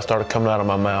 blood started coming out of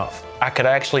my mouth. I could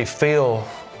actually feel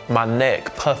my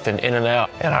neck puffing in and out.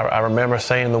 And I remember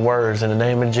saying the words, "In the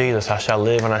name of Jesus, I shall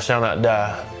live and I shall not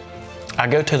die." I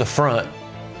go to the front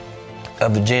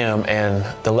of the gym, and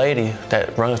the lady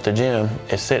that runs the gym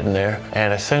is sitting there,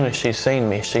 and as soon as she's seen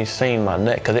me, she's seen my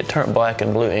neck, because it turned black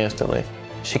and blue instantly.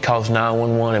 She calls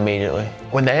 911 immediately.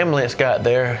 When the ambulance got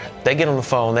there, they get on the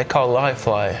phone, they call Life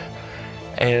Flight,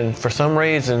 and for some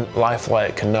reason, Life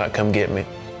Flight could not come get me.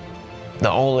 The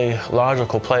only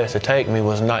logical place to take me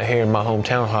was not here in my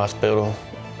hometown hospital,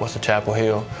 was the Chapel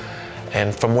Hill,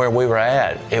 and from where we were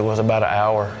at, it was about an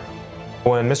hour.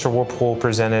 When Mr. Whirlpool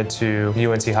presented to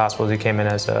UNC Hospitals, he came in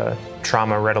as a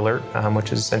trauma red alert,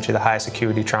 which is essentially the highest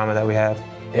acuity trauma that we have.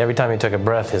 Every time he took a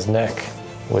breath, his neck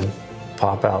would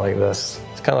pop out like this.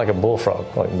 It's kind of like a bullfrog.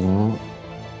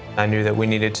 I knew that we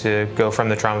needed to go from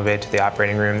the trauma bay to the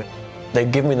operating room. They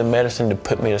give me the medicine to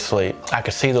put me to sleep. I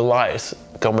could see the lights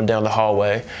going down the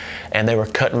hallway, and they were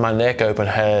cutting my neck open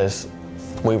as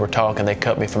we were talking. They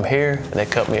cut me from here, and they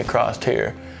cut me across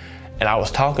here. And I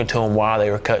was talking to them while they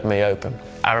were cutting me open.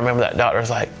 I remember that doctor was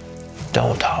like,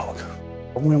 "Don't talk."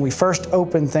 When we first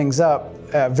opened things up,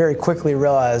 very quickly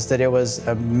realized that it was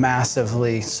a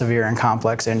massively severe and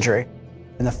complex injury.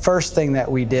 And the first thing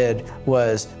that we did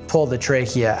was pull the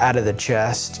trachea out of the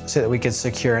chest so that we could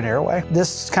secure an airway.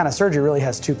 This kind of surgery really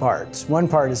has two parts. One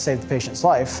part is save the patient's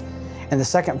life, and the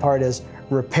second part is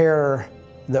repair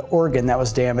the organ that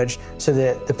was damaged so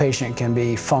that the patient can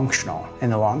be functional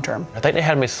in the long term. I think they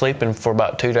had me sleeping for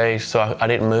about 2 days, so I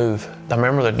didn't move. I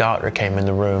remember the doctor came in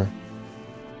the room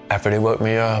after they woke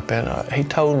me up, and he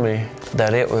told me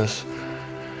that it was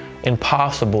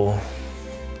impossible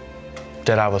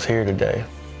that I was here today.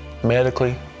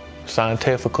 Medically,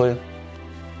 scientifically,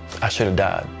 I should have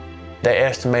died. They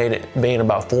estimated being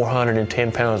about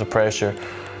 410 pounds of pressure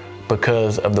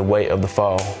because of the weight of the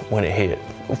fall when it hit.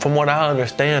 From what I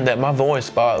understand, that my voice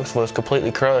box was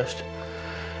completely crushed,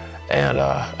 and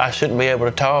I shouldn't be able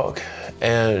to talk,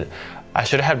 and I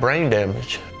should have had brain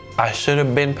damage. I should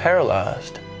have been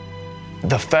paralyzed.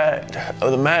 The fact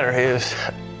of the matter is,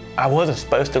 I wasn't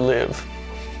supposed to live.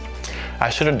 I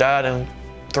should have died in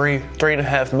three and a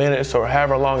half minutes, or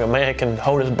however long a man can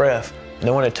hold his breath.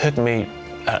 And when it took me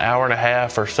an hour and a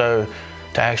half or so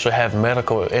to actually have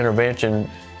medical intervention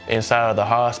inside of the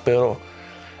hospital,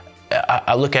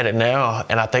 I look at it now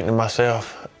and I think to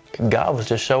myself, God was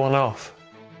just showing off.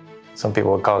 Some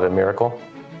people would call it a miracle,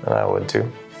 and I would too.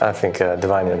 I think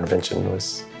divine intervention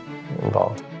was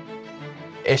involved.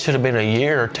 It should have been a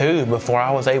year or two before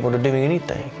I was able to do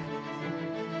anything.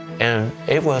 And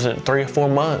it wasn't 3 or 4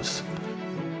 months.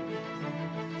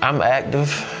 I'm active,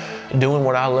 doing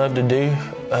what I love to do,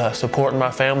 supporting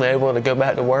my family, able to go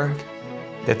back to work.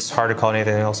 It's hard to call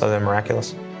anything else other than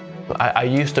miraculous. I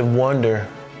used to wonder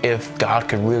if God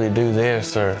could really do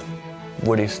this, or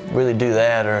would he really do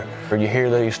that, or you hear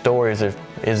these stories,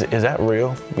 is that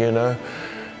real, you know?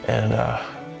 And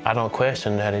I don't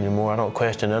question that anymore. I don't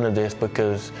question none of this,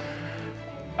 because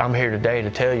I'm here today to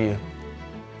tell you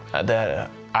that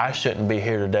I shouldn't be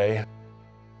here today.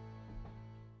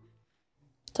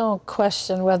 Don't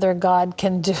question whether God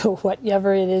can do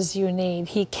whatever it is you need.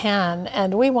 He can.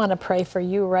 And we want to pray for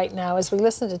you right now as we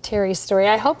listen to Terry's story.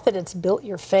 I hope that it's built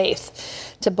your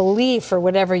faith to believe for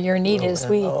whatever your need is.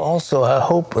 Also, I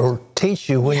hope it'll teach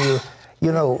you when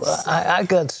you know, I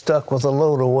got stuck with a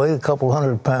load of weight, a couple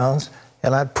 100 pounds,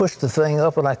 and I'd push the thing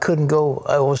up and I couldn't go.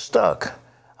 I was stuck.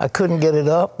 I couldn't get it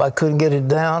up. I couldn't get it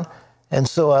down. And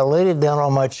so I laid it down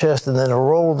on my chest, and then I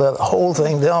rolled that whole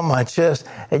thing down my chest.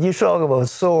 And you talk about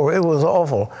sore, it was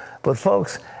awful. But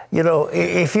folks, You know,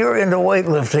 if you're into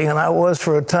weightlifting, and I was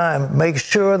for a time, make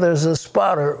sure there's a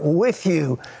spotter with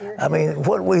you. I mean,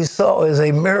 what we saw is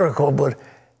a miracle, but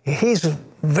he's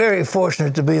very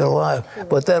fortunate to be alive.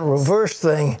 But that reverse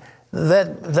thing,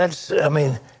 that's, I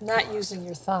mean. Not using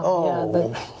your thumb.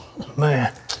 Oh,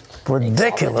 man,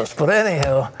 ridiculous. But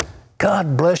anyhow,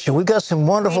 God bless you. We got some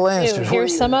wonderful answers.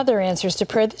 Here's some other answers to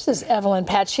prayer. This is Evelyn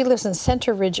Pat. She lives in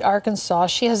Center Ridge, Arkansas.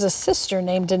 She has a sister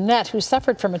named Annette who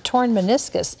suffered from a torn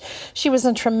meniscus. She was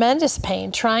in tremendous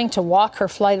pain trying to walk her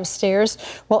flight of stairs.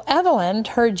 Well, Evelyn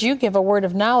heard you give a word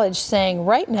of knowledge saying,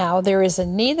 right now there is a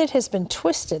knee that has been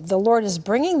twisted. The Lord is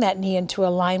bringing that knee into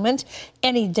alignment.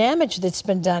 Any damage that's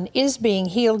been done is being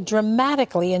healed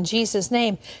dramatically in Jesus'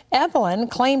 name. Evelyn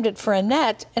claimed it for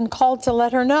Annette and called to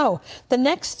let her know. The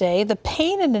next day, the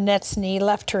pain in Annette's knee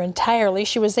left her entirely.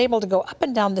 She was able to go up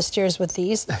and down the stairs with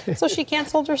ease, so she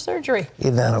canceled her surgery.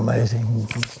 Isn't that amazing?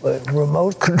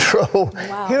 Remote control.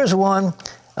 Wow. Here's one.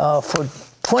 For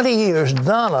 20 years,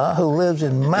 Donna, who lives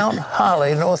in Mount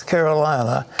Holly, North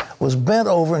Carolina, was bent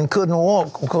over and couldn't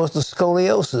walk because of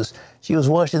scoliosis. She was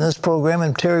watching this program,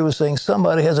 and Terry was saying,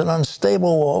 somebody has an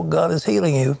unstable walk. God is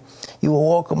healing you. You will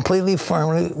walk completely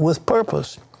firmly with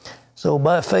purpose. So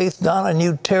by faith, Donna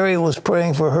knew Terry was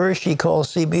praying for her. She called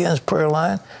CBN's prayer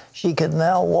line. She can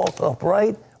now walk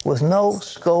upright with no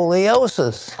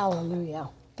scoliosis. Hallelujah.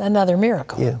 Another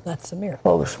miracle. Yeah. That's a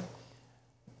miracle. Folks,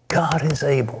 God is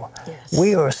able. Yes.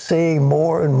 We are seeing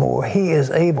more and more. He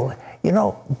is able. You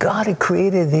know, God had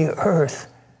created the earth,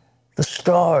 the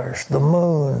stars, the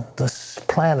moon, the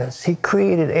planets. He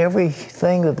created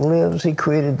everything that lives. He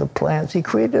created the plants. He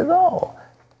created it all.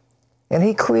 And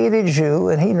he created you,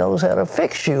 and he knows how to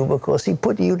fix you because he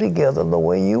put you together the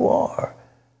way you are.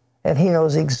 And he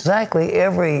knows exactly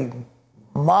every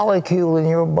molecule in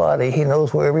your body. He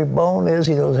knows where every bone is.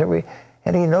 He knows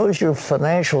and he knows your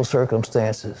financial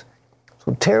circumstances.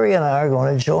 So Terry and I are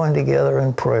going to join together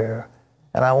in prayer.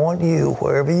 And I want you,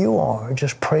 wherever you are,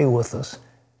 just pray with us.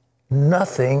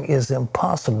 Nothing is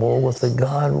impossible with the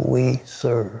God we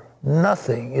serve.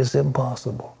 Nothing is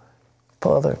impossible.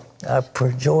 Father, I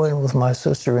join with my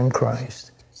sister in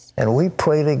Christ, and we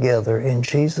pray together in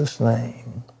Jesus'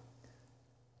 name.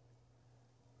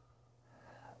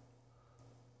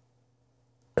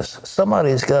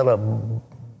 Somebody's got a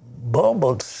bulb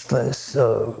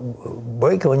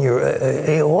break on your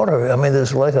aorta. I mean,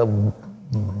 there's like a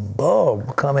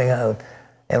bulb coming out.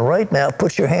 And right now,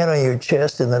 put your hand on your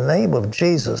chest in the name of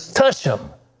Jesus. Touch him.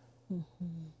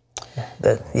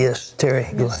 Yes, Terry,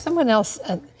 go ahead. Someone else,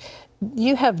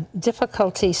 you have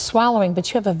difficulty swallowing, but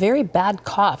you have a very bad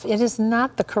cough. It is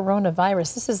not the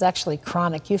coronavirus. This is actually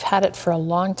chronic. You've had it for a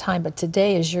long time, but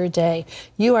today is your day.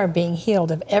 You are being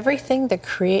healed of everything that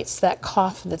creates that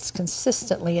cough that's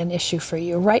consistently an issue for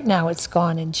you. Right now, it's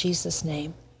gone in Jesus'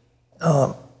 name.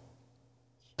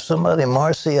 Somebody,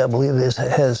 Marcy, I believe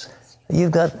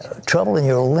you've got trouble in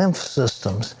your lymph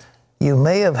systems. You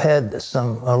may have had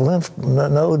some lymph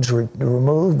nodes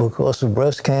removed because of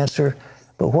breast cancer.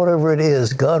 But whatever it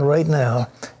is, God right now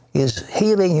is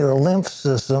healing your lymph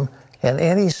system, and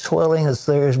any swelling that's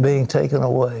there is being taken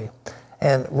away.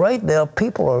 And right now,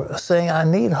 people are saying, I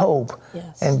need hope.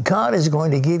 Yes. And God is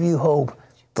going to give you hope.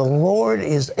 The Lord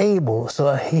is able.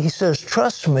 So he says,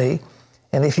 trust me.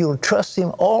 And if you'll trust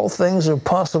him, all things are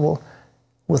possible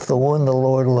with the one the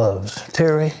Lord loves.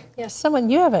 Terry? Yes, someone,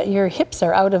 your hips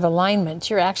are out of alignment.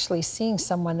 You're actually seeing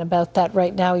someone about that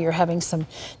right now. You're having some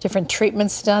different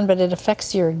treatments done, but it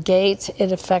affects your gait.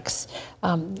 It affects,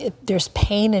 there's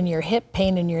pain in your hip,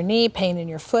 pain in your knee, pain in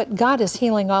your foot. God is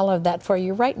healing all of that for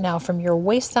you right now. From your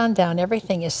waist on down,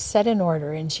 everything is set in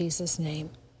order in Jesus' name.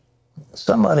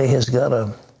 Somebody has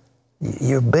got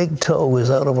your big toe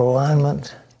is out of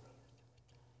alignment.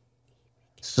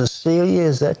 Cecilia,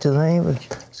 is that the name?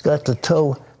 It's got the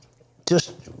toe.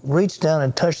 Just reach down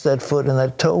and touch that foot, and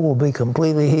that toe will be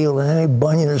completely healed, and any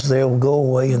bunions there will go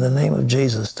away in the name of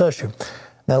Jesus. Touch him.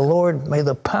 Now, Lord, may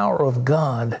the power of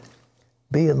God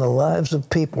be in the lives of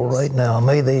people right now.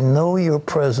 May they know your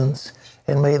presence,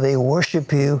 and may they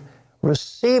worship you.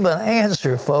 Receive an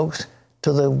answer, folks,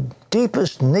 to the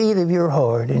deepest need of your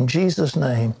heart. In Jesus'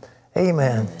 name,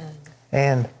 amen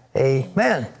and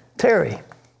amen. Terry.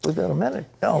 We've got a minute.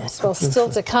 No. Yes, well, still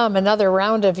to come, another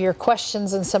round of your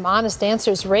questions and some honest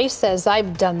answers. Ray says,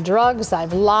 I've done drugs,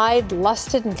 I've lied,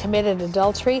 lusted, and committed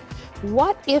adultery.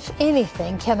 What, if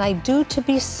anything, can I do to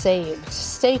be saved?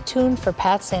 Stay tuned for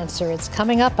Pat's answer. It's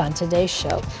coming up on today's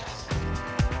show.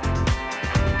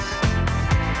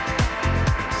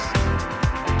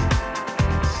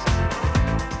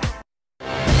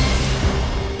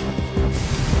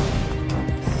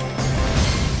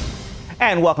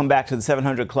 And welcome back to the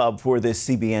 700 Club for this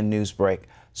CBN News Break.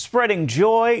 Spreading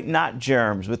joy, not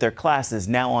germs. With their classes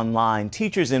now online,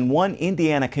 teachers in one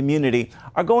Indiana community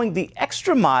are going the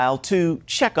extra mile to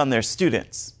check on their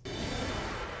students.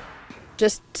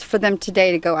 Just for them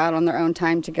today to go out on their own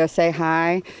time to go say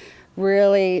hi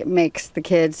really makes the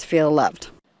kids feel loved.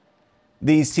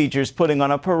 These teachers putting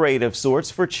on a parade of sorts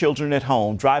for children at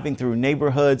home, driving through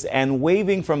neighborhoods and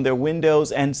waving from their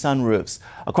windows and sunroofs.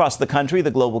 Across the country, the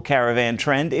global caravan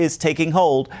trend is taking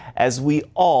hold as we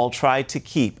all try to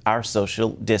keep our social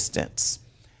distance.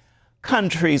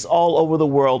 Countries all over the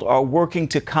world are working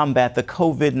to combat the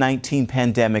COVID-19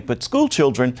 pandemic, but school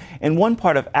children in one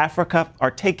part of Africa are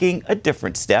taking a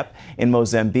different step. In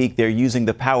Mozambique, they're using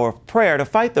the power of prayer to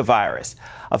fight the virus.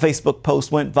 A Facebook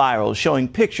post went viral showing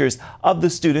pictures of the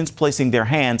students placing their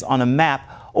hands on a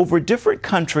map over different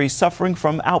countries suffering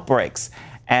from outbreaks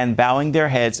and bowing their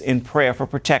heads in prayer for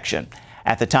protection.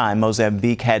 At the time,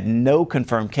 Mozambique had no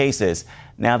confirmed cases.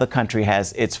 Now the country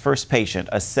has its first patient,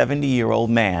 a 70-year-old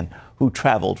man who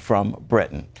traveled from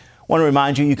Britain. I want to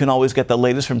remind you, you can always get the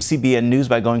latest from CBN News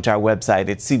by going to our website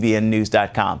at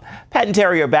cbnnews.com. Pat and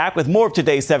Terry are back with more of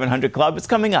today's 700 Club. It's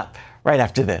coming up right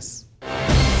after this.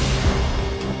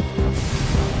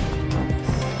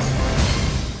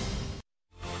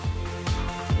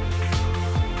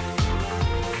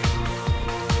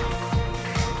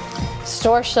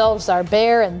 Store shelves are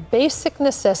bare and basic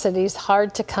necessities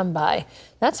hard to come by.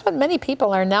 That's what many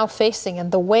people are now facing in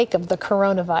the wake of the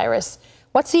coronavirus.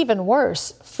 What's even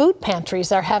worse, food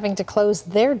pantries are having to close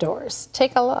their doors.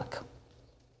 Take a look.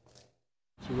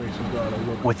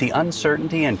 With the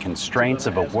uncertainty and constraints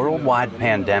of a worldwide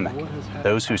pandemic,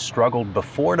 those who struggled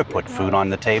before to put food on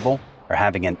the table are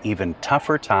having an even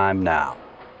tougher time now.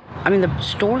 I mean, the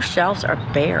store shelves are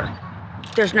bare.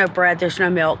 There's no bread, there's no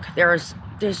milk, there's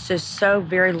just so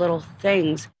very little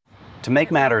things. To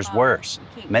make matters worse,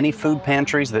 many food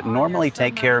pantries that normally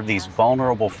take care of these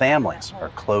vulnerable families are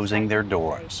closing their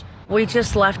doors. We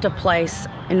just left a place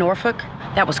in Norfolk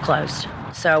that was closed,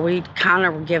 so we kind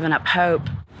of were giving up hope.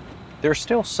 There are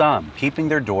still some keeping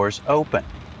their doors open.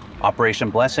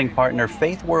 Operation Blessing partner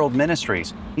Faith World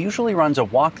Ministries usually runs a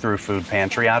walk-through food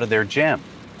pantry out of their gym.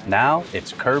 Now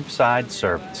it's curbside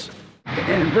service.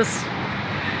 And this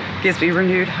gives me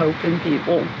renewed hope in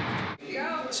people.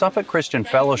 Suffolk Christian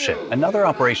Fellowship, another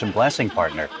Operation Blessing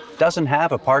partner, doesn't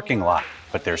have a parking lot,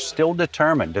 but they're still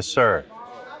determined to serve.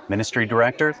 Ministry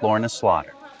Director Lorna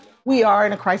Slaughter. We are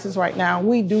in a crisis right now.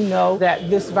 We do know that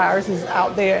this virus is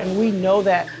out there, and we know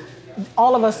that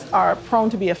all of us are prone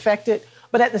to be affected.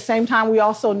 But at the same time, we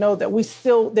also know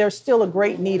that there's still a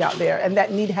great need out there, and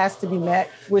that need has to be met.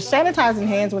 We're sanitizing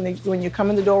hands when you come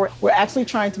in the door. We're actually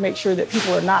trying to make sure that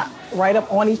people are not right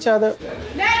up on each other.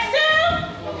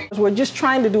 We're just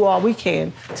trying to do all we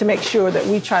can to make sure that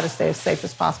we try to stay as safe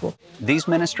as possible. These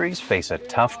ministries face a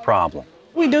tough problem.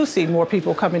 We do see more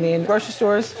people coming in. Grocery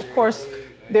stores, of course,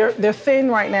 they're thin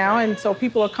right now, and so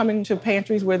people are coming to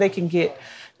pantries where they can get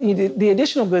the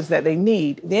additional goods that they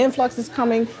need. The influx is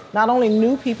coming, not only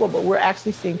new people, but we're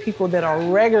actually seeing people that are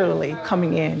regularly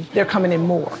coming in. They're coming in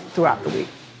more throughout the week.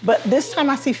 But this time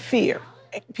I see fear.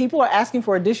 People are asking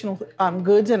for additional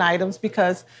goods and items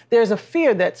because there's a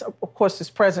fear that's, of course, is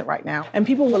present right now. And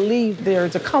people believe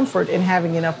there's a comfort in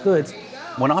having enough goods.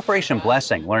 When Operation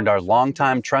Blessing learned our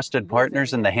longtime trusted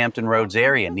partners in the Hampton Roads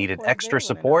area needed extra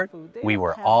support, we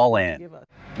were all in.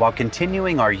 While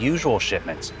continuing our usual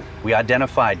shipments, we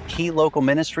identified key local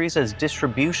ministries as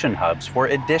distribution hubs for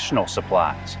additional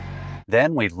supplies.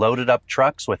 Then we loaded up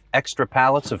trucks with extra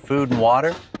pallets of food and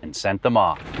water and sent them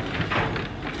off.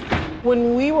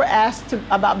 When we were asked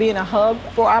about being a hub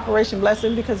for Operation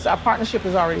Blessing, because our partnership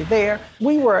is already there,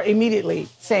 we were immediately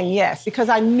saying yes, because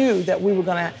I knew that we were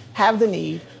going to have the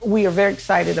need. We are very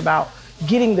excited about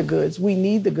getting the goods. We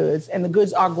need the goods, and the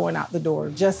goods are going out the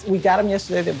door. We got them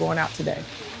yesterday, they're going out today.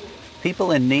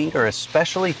 People in need are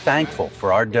especially thankful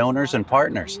for our donors and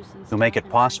partners who make it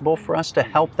possible for us to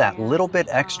help that little bit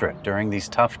extra during these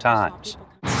tough times.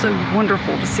 It's so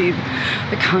wonderful to see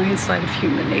the kind side of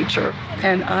human nature.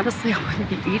 And honestly, I wouldn't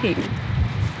be eating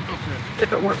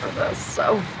if it weren't for this.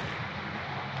 So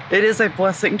it is a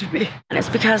blessing to me. And it's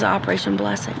because of Operation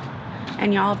Blessing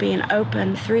and y'all being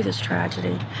open through this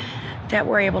tragedy that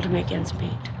we're able to make ends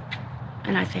meet.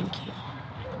 And I thank you.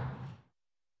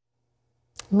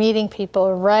 Meeting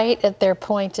people right at their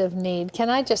point of need. Can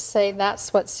I just say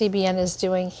that's what CBN is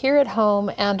doing here at home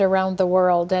and around the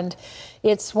world. And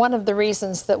it's one of the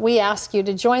reasons that we ask you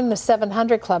to join the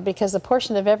 700 Club, because a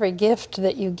portion of every gift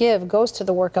that you give goes to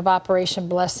the work of Operation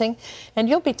Blessing, and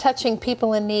you'll be touching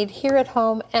people in need here at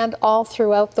home and all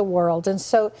throughout the world. And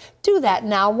so do that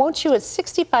now, won't you? It's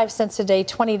 65 cents a day,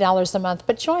 $20 a month,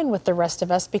 but join with the rest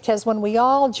of us, because when we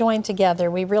all join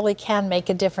together, we really can make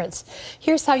a difference.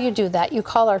 Here's how you do that. You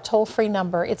call our toll-free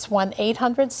number. It's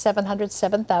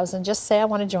 1-800-700-7000. Just say, I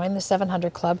want to join the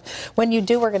 700 Club. When you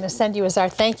do, we're going to send you, as our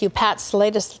thank you, Pat's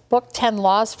latest book, 10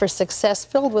 Laws for Success,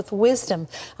 filled with wisdom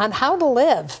on how to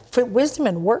live, for wisdom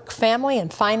in work, family,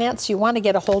 and finance. You want to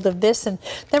get a hold of this, and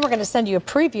then we're going to send you a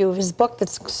preview of his book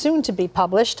that's soon to be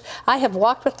published. I Have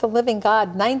Walked with the Living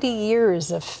God, 90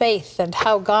 Years of Faith, and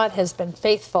how God has been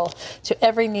faithful to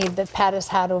every need that Pat has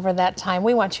had over that time.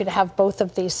 We want you to have both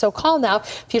of these. So call now.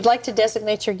 If you'd like to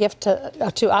designate your gift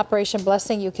to Operation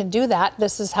Blessing, you can do that.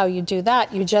 This is how you do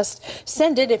that. You just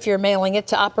send it, if you're mailing it,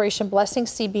 to Operation Blessing,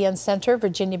 CBN Center,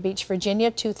 Virginia Beach, Virginia,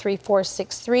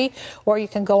 23463, or you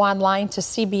can go online to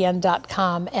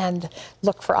cbn.com and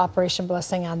look for Operation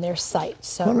Blessing on their site.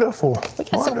 So wonderful. We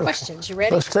got some questions. You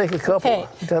ready? Let's take a couple.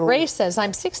 Okay. Ray says,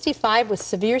 I'm 65 with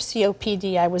severe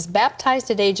COPD. I was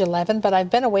baptized at age 11, but I've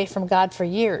been away from God for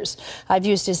years. I've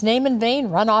used his name in vain,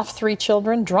 run off 3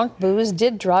 children, drunk booze,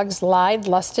 did drugs, lied,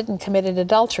 lusted, and committed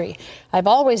adultery. I've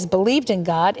always believed in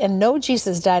God and know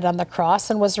Jesus died on the cross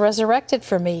and was resurrected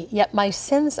for me, yet my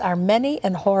sins are many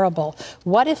and horrible.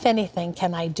 What, if anything,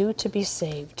 can I do to be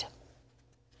saved?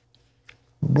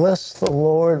 Bless the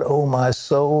Lord, O my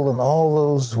soul, and all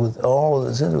those with all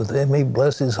that's within me.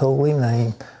 Bless his holy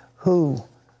name, who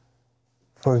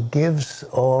forgives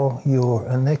all your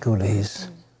iniquities,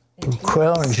 who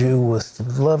crowns you with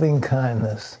loving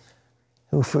kindness,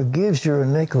 who forgives your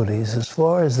iniquities as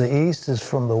far as the east is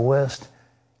from the west.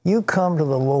 You come to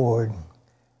the Lord,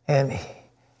 and,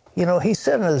 you know, he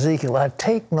said in Ezekiel, I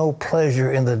take no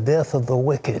pleasure in the death of the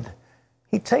wicked.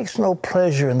 He takes no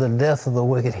pleasure in the death of the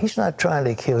wicked. He's not trying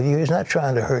to kill you. He's not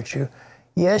trying to hurt you.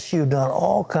 Yes, you've done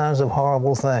all kinds of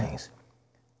horrible things.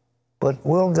 But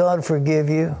will God forgive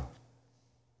you?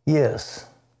 Yes.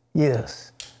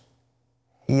 Yes.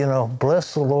 You know,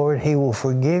 bless the Lord. He will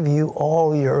forgive you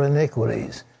all your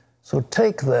iniquities. So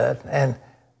take that.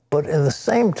 But at the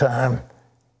same time,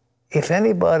 if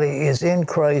anybody is in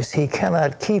Christ, he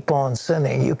cannot keep on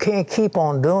sinning. You can't keep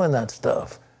on doing that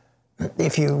stuff.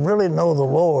 If you really know the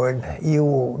Lord, you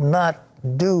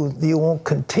won't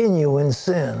continue in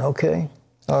sin, okay?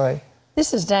 All right.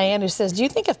 This is Diane, who says, do you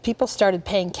think if people started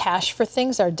paying cash for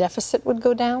things, our deficit would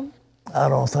go down? I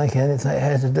don't think anything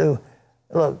has to do.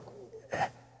 Look,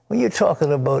 when you're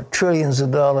talking about trillions of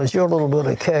dollars, your little bit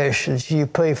of cash that you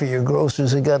pay for your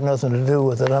groceries, it got nothing to do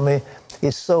with it. I mean,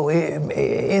 it's so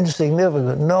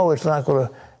insignificant. No, it's not going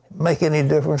to make any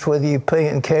difference whether you pay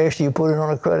in cash or you put it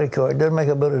on a credit card. It doesn't make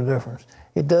a bit of difference.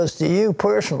 It does to you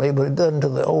personally, but it doesn't to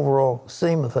the overall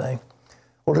scheme of things.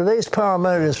 Well, today's power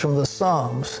minute is from the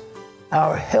Psalms.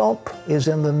 Our help is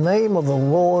in the name of the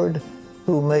Lord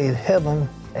who made heaven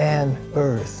and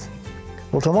earth.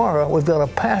 Well, tomorrow we've got a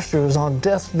pastor who's on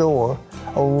death's door.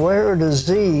 A rare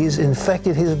disease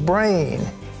infected his brain.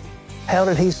 How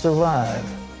did he survive?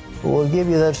 We'll give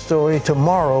you that story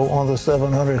tomorrow on the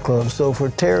 700 Club. So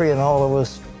for Terry and all of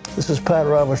us, this is Pat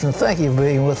Robertson. Thank you for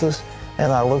being with us,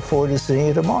 and I look forward to seeing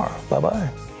you tomorrow. Bye-bye.